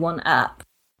anyone up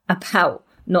about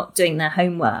not doing their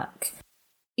homework.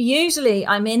 Usually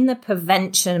I'm in the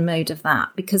prevention mode of that,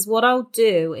 because what I'll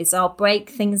do is I'll break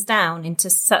things down into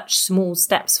such small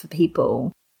steps for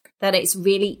people that it's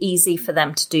really easy for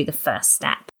them to do the first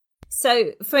step.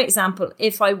 So, for example,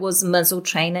 if I was muzzle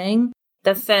training,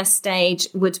 the first stage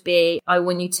would be, I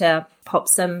want you to pop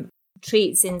some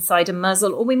treats inside a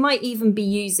muzzle, or we might even be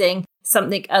using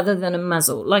something other than a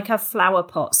muzzle, like a flower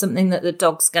pot, something that the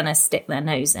dog's going to stick their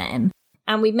nose in.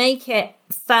 And we make it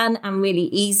fun and really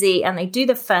easy, and they do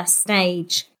the first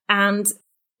stage. And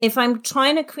if I'm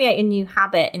trying to create a new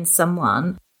habit in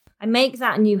someone, I make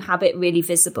that new habit really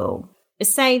visible.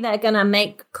 Say they're going to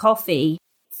make coffee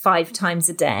 5 times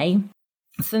a day.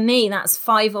 For me, that's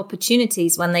 5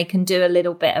 opportunities when they can do a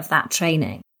little bit of that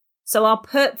training. So I'll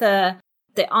put the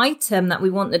item that we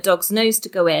want the dog's nose to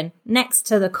go in next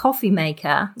to the coffee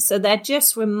maker, so they're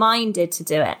just reminded to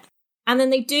do it. And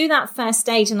then they do that first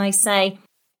stage and I say,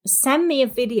 send me a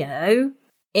video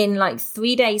in like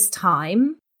 3 days'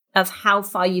 time of how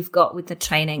far you've got with the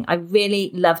training. I really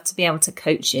love to be able to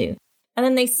coach you. And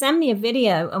then they send me a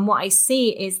video, and what I see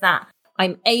is that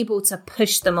I'm able to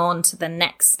push them on to the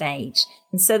next stage.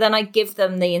 And so then I give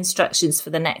them the instructions for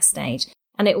the next stage.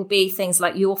 And it will be things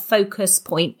like your focus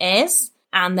point is,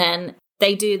 and then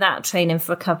they do that training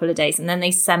for a couple of days, and then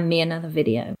they send me another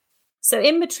video. So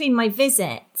in between my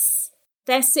visits,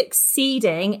 they're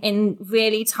succeeding in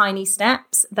really tiny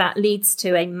steps that leads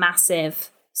to a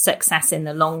massive success in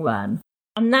the long run.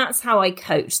 And that's how I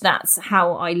coach. That's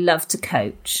how I love to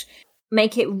coach.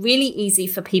 Make it really easy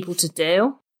for people to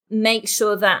do. Make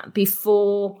sure that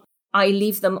before I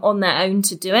leave them on their own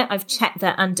to do it, I've checked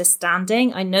their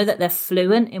understanding. I know that they're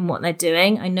fluent in what they're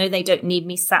doing. I know they don't need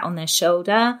me sat on their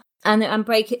shoulder, and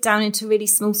break it down into really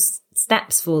small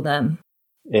steps for them.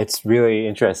 It's really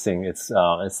interesting. It's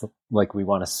like we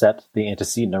want to set the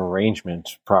antecedent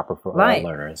arrangement proper for all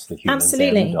learners, the humans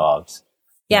and the dogs.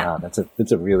 Yeah,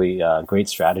 that's a really great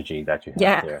strategy that you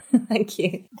have there. Thank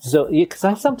you. So, because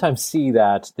I sometimes see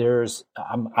that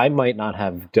I might not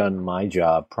have done my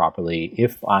job properly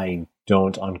if I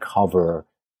don't uncover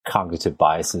cognitive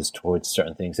biases towards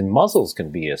certain things. And muzzles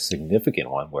can be a significant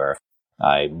one where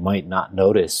I might not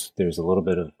notice there's a little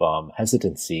bit of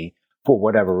hesitancy for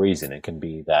whatever reason. It can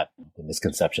be that the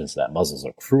misconceptions that muzzles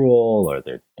are cruel or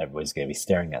everybody's going to be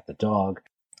staring at the dog.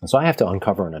 And so I have to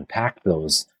uncover and unpack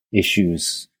those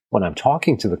issues when I'm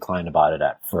talking to the client about it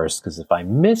at first, because if I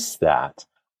miss that,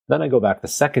 then I go back the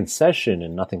second session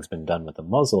and nothing's been done with the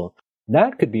muzzle.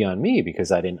 That could be on me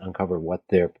because I didn't uncover what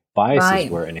their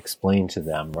biases were and explain to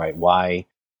them, why,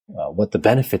 what the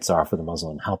benefits are for the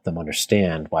muzzle and help them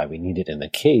understand why we need it in the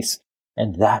case.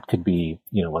 And that could be,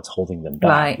 what's holding them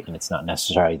back. Right. And it's not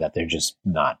necessarily that they're just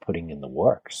not putting in the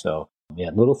work. So,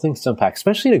 little things to unpack,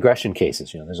 especially in aggression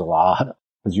cases. There's a lot,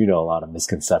 as a lot of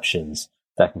misconceptions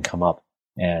that can come up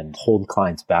and hold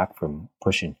clients back from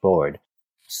pushing forward.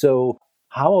 So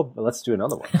let's do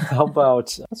another one.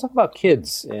 Let's talk about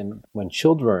kids and when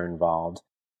children are involved.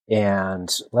 And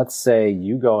let's say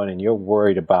you go in and you're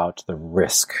worried about the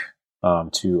risk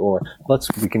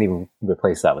we can even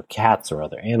replace that with cats or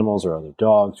other animals or other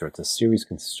dogs, or it's a serious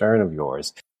concern of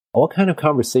yours. What kind of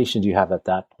conversation do you have at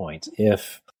that point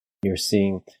if you're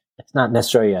seeing it's not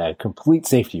necessarily a complete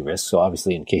safety risk? So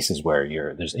obviously in cases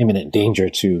where there's imminent danger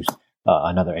to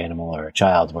another animal or a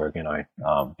child, we're going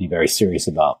to be very serious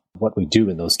about what we do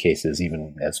in those cases,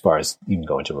 even as far as even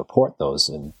going to report those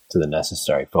to the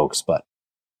necessary folks. But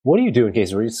what do you do in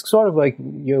cases where it's sort of like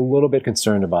you're a little bit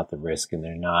concerned about the risk and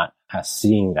they're not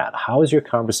seeing that? How does your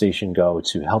conversation go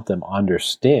to help them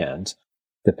understand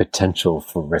the potential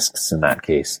for risks in that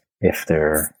case if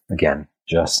they're, again,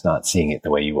 just not seeing it the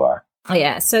way you are? Oh,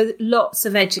 yeah. So lots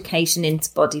of education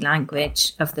into body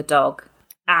language of the dog.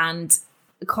 And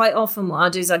quite often what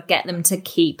I'll do is I'll get them to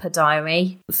keep a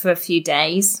diary for a few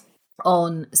days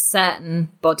on certain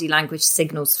body language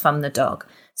signals from the dog.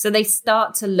 So they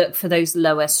start to look for those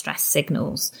lower stress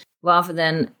signals rather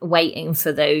than waiting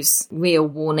for those real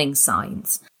warning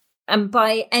signs. And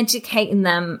by educating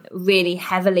them really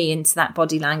heavily into that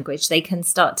body language, they can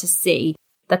start to see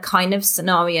the kind of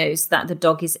scenarios that the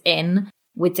dog is in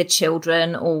with the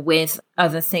children or with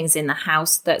other things in the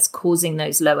house that's causing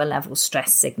those lower level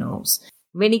stress signals.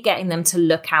 Really getting them to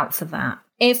look out for that.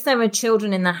 If there are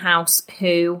children in the house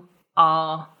who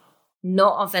are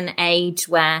not of an age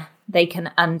where they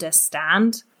can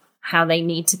understand how they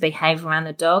need to behave around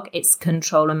the dog, it's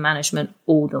control and management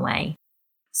all the way.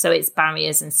 So it's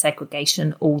barriers and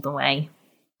segregation all the way.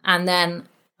 And then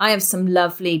I have some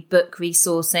lovely book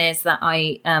resources that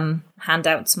I hand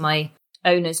out to my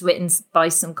owners, written by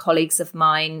some colleagues of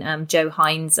mine, Joe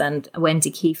Hines and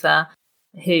Wendy Kiefer,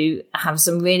 who have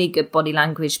some really good body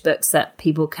language books that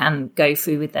people can go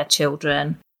through with their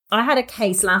children. I had a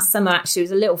case last summer, actually. It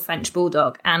was a little French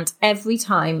bulldog, and every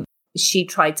time she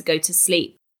tried to go to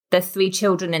sleep, the 3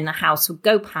 children in the house would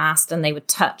go past and they would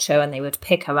touch her and they would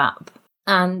pick her up.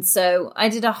 And so I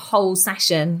did a whole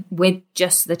session with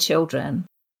just the children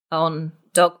on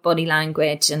dog body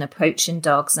language and approaching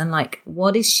dogs and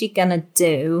what is she going to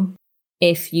do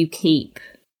if you keep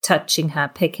touching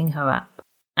her, picking her up?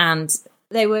 And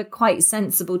they were quite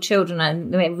sensible children,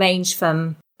 and it ranged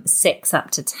from 6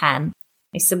 up to 10.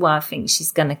 I said, well, I think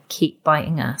she's going to keep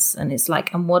biting us. And it's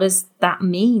and what does that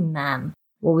mean then?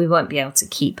 Well, we won't be able to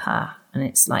keep her. And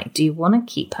it's do you want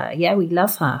to keep her? Yeah, we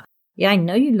love her. Yeah, I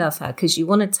know you love her because you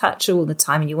want to touch her all the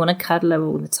time and you want to cuddle her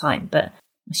all the time, but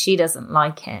she doesn't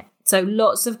like it. So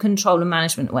lots of control and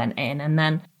management went in. And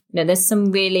then, there's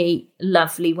some really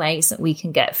lovely ways that we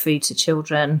can get through to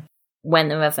children when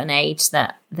they're of an age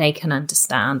that they can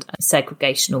understand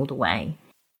segregation all the way.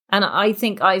 And I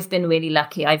think I've been really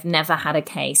lucky. I've never had a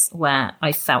case where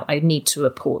I felt I need to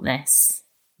report this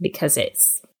because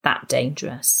it's that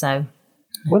dangerous. So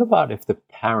what about if the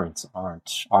parents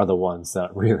are the ones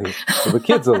that really, so the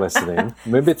kids are listening,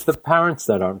 maybe it's the parents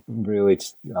that aren't really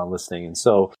listening. And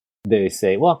so they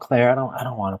say, well, Claire, I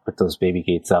don't want to put those baby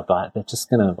gates up.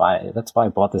 That's why I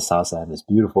bought this house. I have this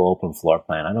beautiful open floor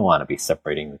plan. I don't want to be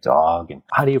separating the dog. And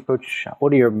how do you approach,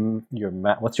 what's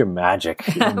your magic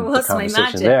in What's the my conversation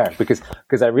magic? there?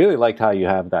 Because I really liked how you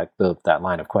have that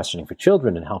line of questioning for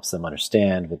children. It helps them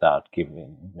understand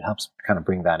it helps kind of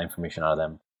bring that information out of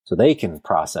them so they can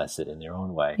process it in their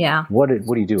own way. Yeah. What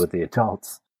do you do with the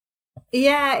adults?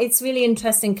 Yeah, it's really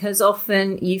interesting because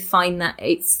often you find that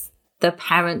it's the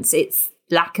parents, it's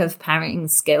lack of parenting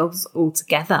skills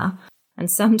altogether.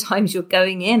 And sometimes you're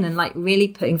going in and like really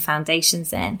putting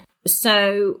foundations in.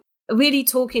 So really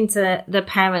talking to the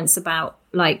parents about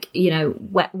like, you know,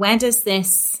 where does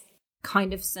this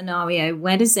kind of scenario,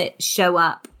 where does it show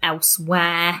up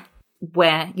elsewhere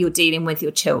where you're dealing with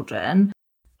your children?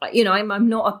 You know, I'm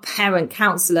not a parent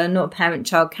counselor, not a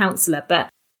parent-child counselor, but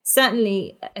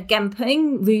certainly, again,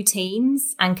 putting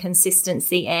routines and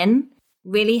consistency in,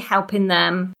 really helping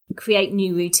them create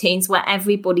new routines where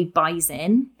everybody buys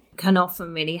in can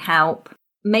often really help.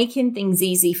 Making things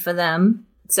easy for them.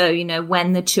 So, you know,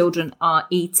 when the children are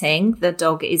eating, the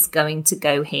dog is going to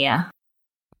go here.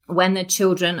 When the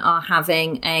children are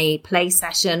having a play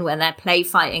session where they're play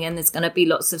fighting and there's going to be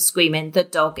lots of screaming, the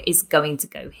dog is going to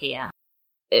go here.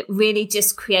 It really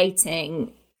just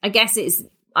creating, I guess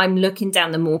I'm looking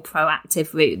down the more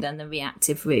proactive route than the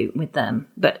reactive route with them,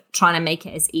 but trying to make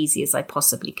it as easy as I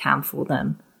possibly can for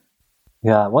them.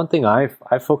 Yeah, one thing I've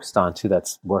focused on too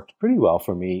that's worked pretty well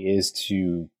for me is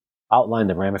to outline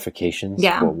the ramifications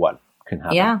for what can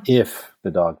happen if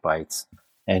the dog bites,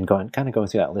 and going through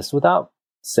that list without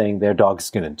saying their dog's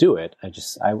going to do it.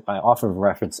 I often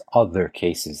reference other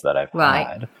cases that I've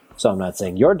had. So I'm not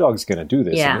saying your dog's going to do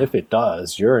this, and if it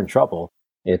does, you're in trouble.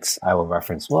 I will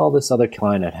reference, well, this other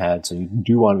client had, so you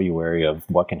do want to be wary of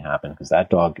what can happen because that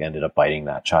dog ended up biting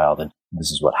that child, and this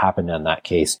is what happened in that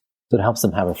case. So it helps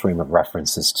them have a frame of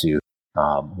reference as to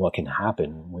what can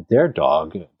happen with their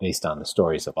dog based on the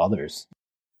stories of others.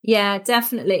 Yeah,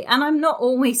 definitely. And I'm not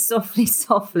always softly.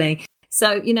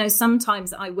 So, you know,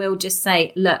 sometimes I will just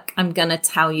say, look, I'm going to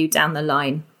tell you down the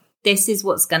line, this is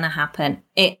what's going to happen.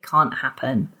 It can't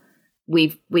happen.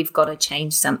 We've got to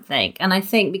change something. And I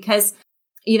think because,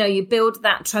 you know, you build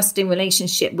that trusting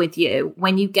relationship with you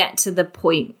when you get to the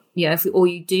point, you know, or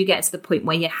you do get to the point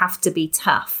where you have to be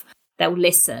tough, they'll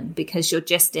listen because you're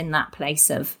just in that place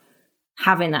of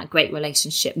having that great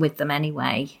relationship with them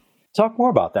anyway. Talk more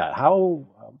about that.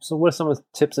 So what are some of the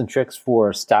tips and tricks for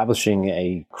establishing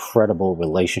a credible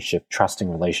relationship,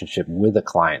 trusting relationship with a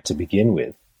client to begin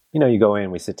with? You know, you go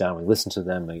in, we sit down, we listen to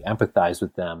them, we empathize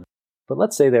with them. But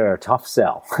let's say they're a tough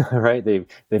sell, right?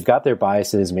 They've got their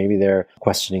biases. Maybe they're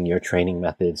questioning your training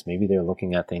methods. Maybe they're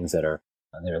looking at things that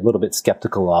they're a little bit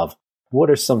skeptical of. What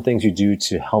are some things you do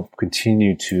to help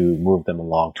continue to move them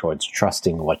along towards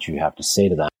trusting what you have to say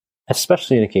to them?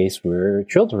 Especially in a case where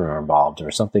children are involved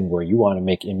or something where you want to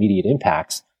make immediate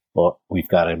impacts. Well, we've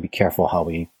got to be careful how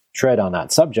we tread on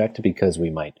that subject because we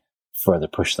might further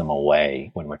push them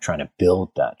away when we're trying to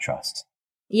build that trust.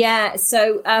 Yeah.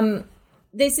 So,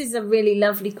 this is a really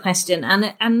lovely question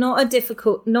and not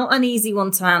an easy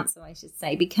one to answer, I should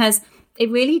say, because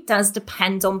it really does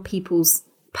depend on people's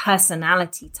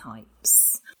personality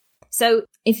types. So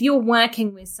if you're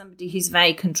working with somebody who's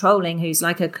very controlling, who's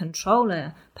like a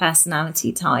controller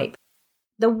personality type,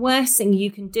 the worst thing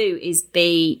you can do is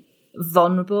be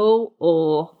vulnerable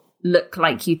or look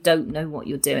like you don't know what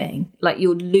you're doing. Like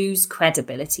you'll lose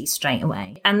credibility straight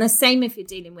away. And the same if you're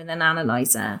dealing with an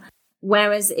analyzer.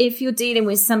 Whereas if you're dealing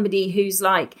with somebody who's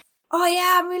like, oh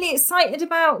yeah, I'm really excited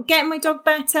about getting my dog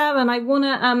better and I want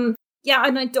to,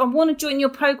 I want to join your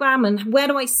program and where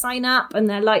do I sign up? And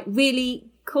they're like really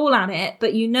cool at it,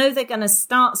 but you know they're going to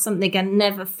start something and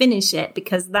never finish it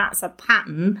because that's a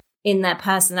pattern in their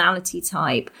personality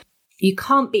type. You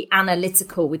can't be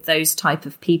analytical with those type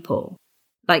of people.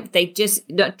 Like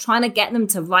trying to get them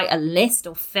to write a list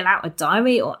or fill out a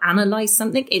diary or analyze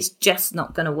something, it's just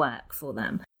not going to work for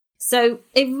them. So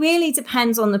it really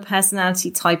depends on the personality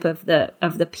type of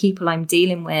the people I'm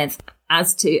dealing with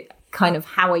as to kind of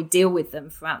how I deal with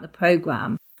them throughout the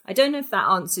program. I don't know if that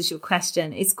answers your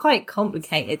question. It's quite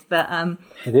complicated, but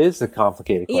it is a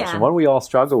complicated question. One we all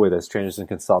struggle with as trainers and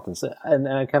consultants. And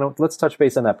kind of let's touch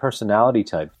base on that personality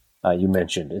type you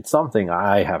mentioned. It's something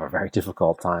I have a very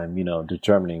difficult time,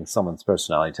 determining someone's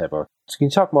personality type. Or so can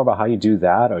you talk more about how you do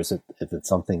that, or is it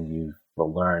something you've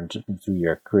learned through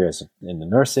your careers in the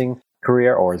nursing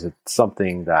career, or is it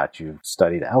something that you've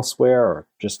studied elsewhere or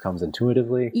just comes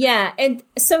intuitively? Yeah, and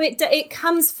so it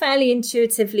comes fairly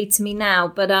intuitively to me now,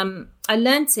 but I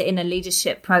learned it in a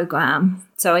leadership program.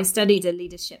 So I studied a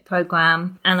leadership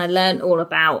program and I learned all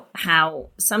about how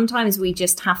sometimes we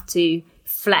just have to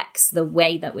flex the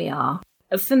way that we are.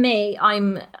 For me,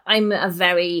 I'm a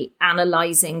very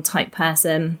analyzing type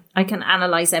person. I can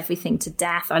analyze everything to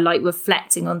death. I like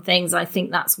reflecting on things. I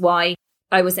think that's why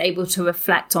I was able to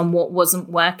reflect on what wasn't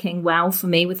working well for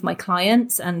me with my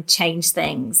clients and change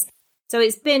things. So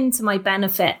it's been to my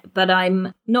benefit, but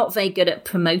I'm not very good at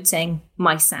promoting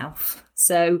myself.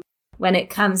 So when it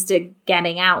comes to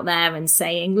getting out there and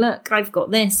saying, look, I've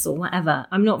got this or whatever,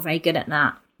 I'm not very good at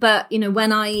that. But,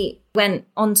 when I went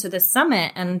onto the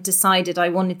summit and decided I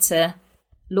wanted to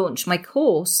launch my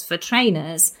course for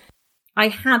trainers, I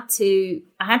had to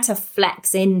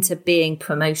flex into being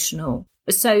promotional.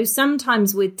 So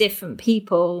sometimes with different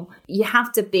people, you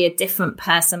have to be a different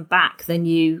person back than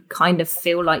you kind of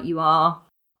feel like you are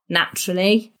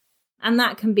naturally. And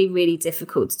that can be really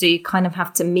difficult to do. You kind of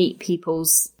have to meet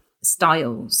people's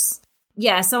styles.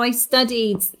 Yeah, so I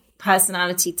studied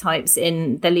personality types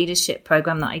in the leadership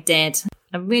program that I did.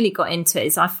 I really got into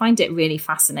it. I find it really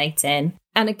fascinating.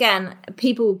 And again,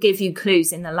 people give you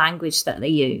clues in the language that they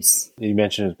use. You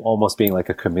mentioned almost being like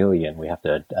a chameleon. We have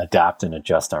to adapt and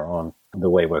adjust the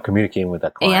way we're communicating with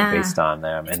a client based on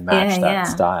them and match that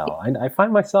style. I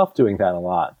find myself doing that a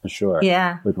lot, for sure,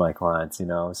 with my clients.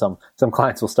 Some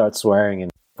clients will start swearing,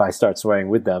 and if I start swearing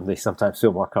with them, they sometimes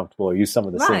feel more comfortable or use some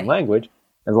of the same language,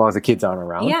 as long as the kids aren't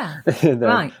around.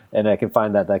 And I can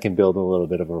find that can build a little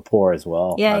bit of rapport as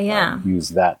well. Use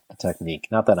that technique.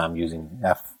 Not that I'm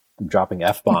dropping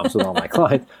F-bombs with all my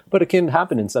clients, but it can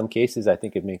happen in some cases. I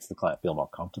think it makes the client feel more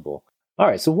comfortable. All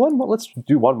right, so let's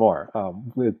do one more.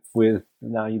 With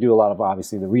now you do a lot of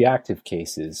obviously the reactive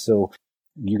cases. So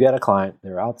you get a client,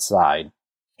 they're outside,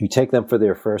 you take them for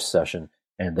their first session,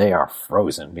 and they are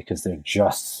frozen because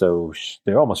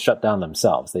they're almost shut down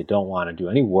themselves. They don't want to do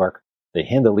any work. They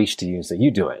hand the leash to you and say,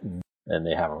 you do it. And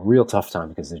they have a real tough time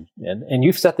because and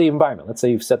you've set the environment. Let's say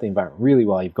you've set the environment really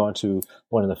well. You've gone to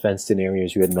one of the fenced-in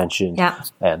areas you had mentioned, and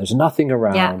there's nothing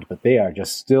around, but they are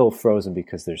just still frozen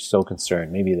because they're so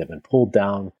concerned. Maybe they've been pulled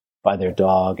down by their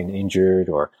dog and injured,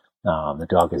 or the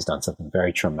dog has done something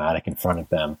very traumatic in front of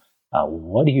them.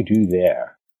 What do you do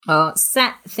there?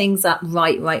 Set things up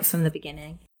right from the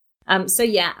beginning.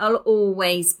 I'll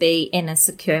always be in a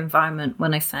secure environment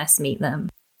when I first meet them.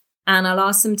 And I'll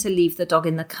ask them to leave the dog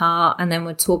in the car, and then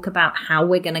we'll talk about how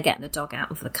we're going to get the dog out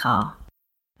of the car.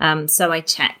 So I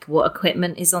check what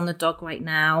equipment is on the dog right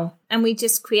now, and we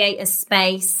just create a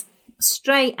space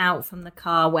straight out from the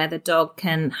car where the dog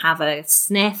can have a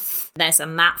sniff. There's a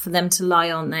mat for them to lie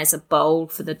on. There's a bowl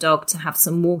for the dog to have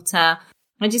some water.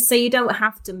 I just say you don't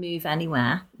have to move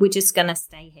anywhere. We're just going to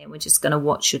stay here. We're just going to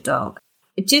watch your dog.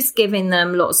 Just giving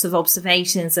them lots of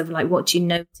observations of like, what do you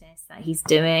notice that he's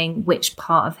doing? Which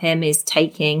part of him is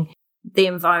taking the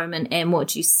environment in? What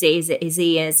do you see? Is it his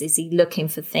ears? Is he looking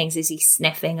for things? Is he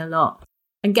sniffing a lot?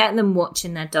 And get them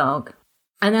watching their dog.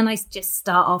 And then I just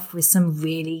start off with some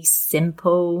really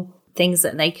simple things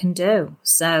that they can do.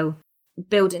 So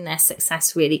building their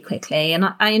success really quickly.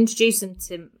 And I introduce them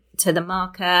to the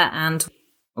marker, and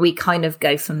we kind of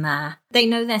go from there. They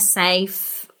know they're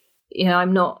safe.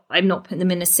 I'm not putting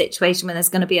them in a situation where there's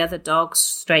going to be other dogs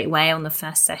straight away on the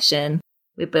first session.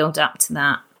 We build up to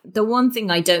that. The one thing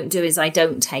I don't do is I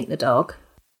don't take the dog.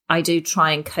 I do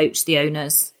try and coach the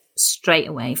owners straight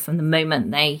away from the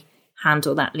moment they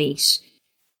handle that leash.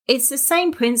 It's the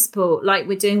same principle like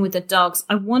we're doing with the dogs.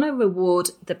 I want to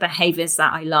reward the behaviors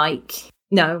that I like.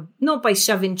 No, not by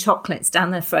shoving chocolates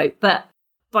down their throat, but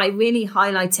by really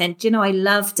highlighting, I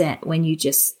loved it when you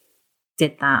just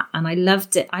did that. And I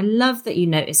loved it. I love that you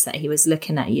noticed that he was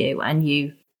looking at you and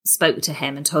you spoke to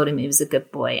him and told him he was a good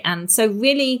boy. And so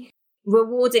really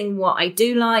rewarding what I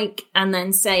do like, and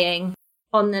then saying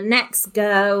on the next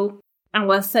go,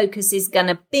 our focus is going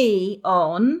to be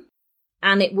on,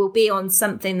 and it will be on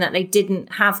something that they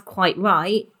didn't have quite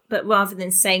right. But rather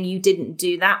than saying you didn't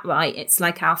do that right, it's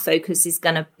like our focus is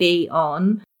going to be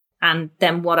on, and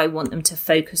then what I want them to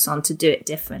focus on to do it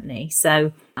differently.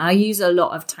 So I use a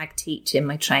lot of tag teach in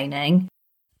my training.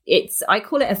 I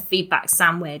call it a feedback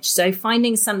sandwich. So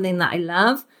finding something that I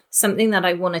love, something that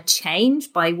I want to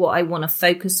change by what I want to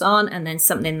focus on, and then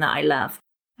something that I love.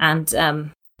 And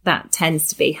that tends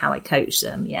to be how I coach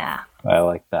them. Yeah. I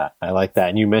like that.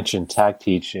 And you mentioned tag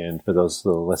teach. And for those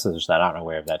little listeners that aren't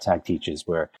aware of that, tag teach is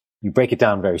where you break it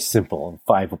down very simple,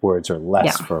 5 words or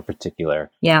less for a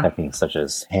particular technique, such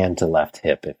as hand to left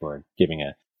hip, if we're giving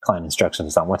a client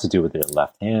instructions on what to do with their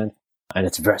left hand. And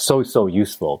it's so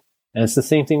useful. And it's the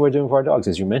same thing we're doing for our dogs.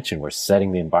 As you mentioned, we're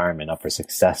setting the environment up for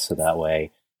success, so that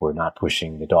way we're not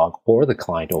pushing the dog or the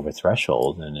client over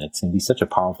threshold. And it's going to be such a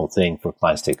powerful thing for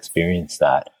clients to experience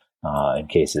that in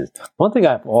cases. One thing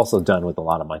I've also done with a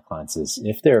lot of my clients is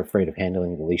if they're afraid of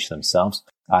handling the leash themselves,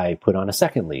 I put on a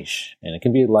second leash, and it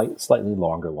can be a slightly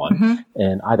longer one. Mm-hmm.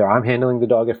 And either I'm handling the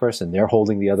dog at first and they're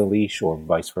holding the other leash, or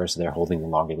vice versa, they're holding the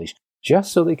longer leash,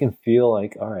 just so they can feel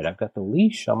like, all right, I've got the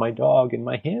leash on my dog in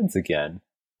my hands again.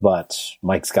 But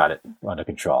Mike's got it under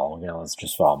control. Let's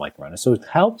just follow Mike around. So it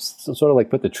helps to sort of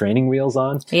like put the training wheels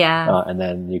on. Yeah. And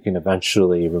then you can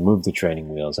eventually remove the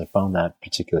training wheels. I found that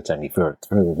particular technique for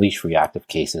the leash reactive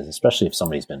cases, especially if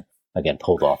somebody's been, again,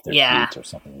 pulled off their feet or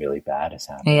something really bad has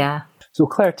happened. Yeah. So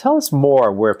Claire, tell us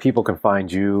more where people can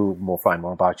find you, find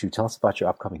more about you. Tell us about your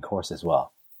upcoming course as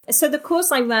well. So the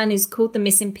course I run is called The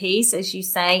Missing Piece, as you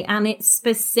say, and it's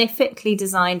specifically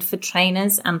designed for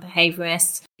trainers and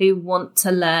behaviorists who want to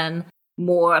learn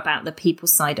more about the people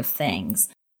side of things.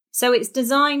 So it's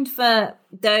designed for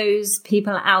those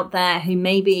people out there who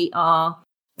maybe are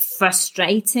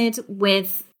frustrated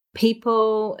with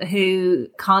people who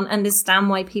can't understand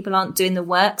why people aren't doing the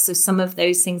work. So some of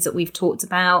those things that we've talked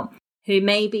about, who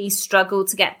maybe struggle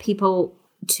to get people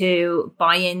to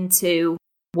buy into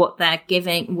what they're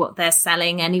giving, what they're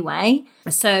selling anyway.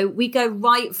 So we go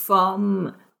right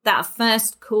from that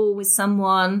first call with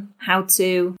someone, how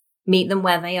to meet them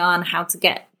where they are and how to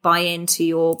get buy into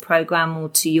your program or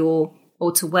to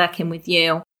working with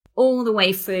you, all the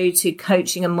way through to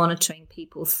coaching and monitoring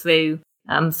people through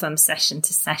from session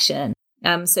to session.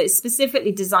 So it's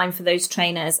specifically designed for those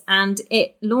trainers, and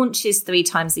it launches 3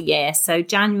 times a year. So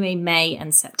January, May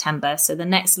and September. So the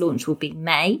next launch will be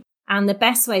May. And the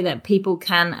best way that people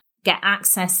can get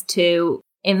access to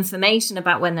information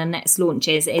about when the next launch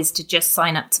is to just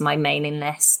sign up to my mailing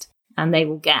list, and they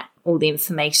will get all the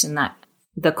information that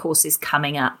the course is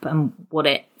coming up and what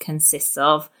it consists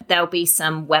of. There'll be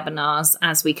some webinars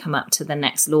as we come up to the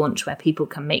next launch where people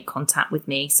can make contact with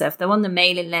me. So if they're on the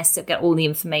mailing list, they'll get all the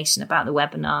information about the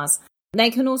webinars. They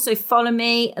can also follow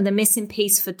me at The Missing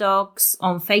Piece for Dogs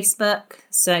on Facebook.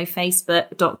 So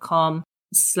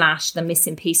facebook.com/The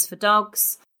Missing Piece for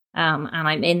Dogs. And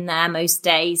I'm in there most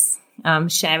days,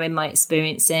 sharing my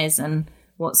experiences and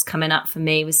what's coming up for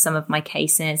me with some of my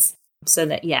cases, so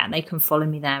that, they can follow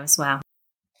me there as well.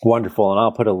 Wonderful. And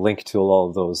I'll put a link to all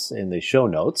of those in the show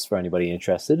notes for anybody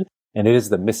interested. And it is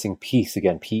The Missing Piece,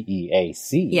 again,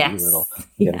 PEAC. Yes. Little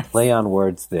play on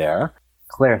words there.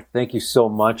 Claire, thank you so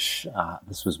much.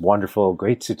 This was wonderful.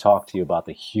 Great to talk to you about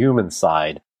the human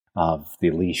side of the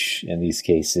leash in these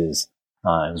cases.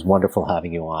 It was wonderful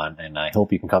having you on, and I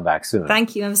hope you can come back soon.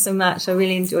 Thank you ever so much. I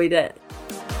really enjoyed it.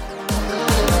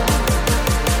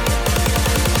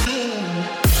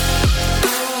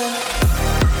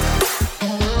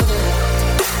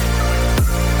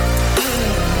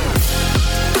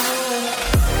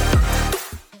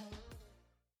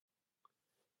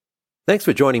 Thanks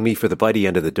for joining me for the Bitey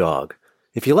End of the Dog.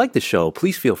 If you like the show,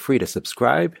 please feel free to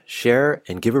subscribe, share,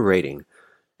 and give a rating.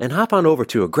 And hop on over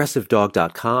to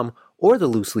aggressivedog.com or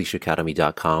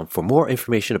thelooseleashacademy.com for more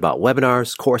information about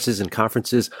webinars, courses, and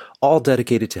conferences, all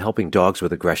dedicated to helping dogs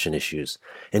with aggression issues.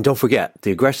 And don't forget,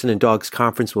 the Aggression in Dogs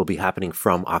Conference will be happening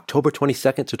from October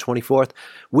 22nd to 24th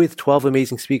with 12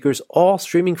 amazing speakers, all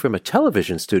streaming from a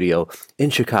television studio in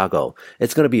Chicago.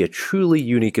 It's going to be a truly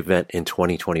unique event in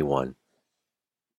 2021.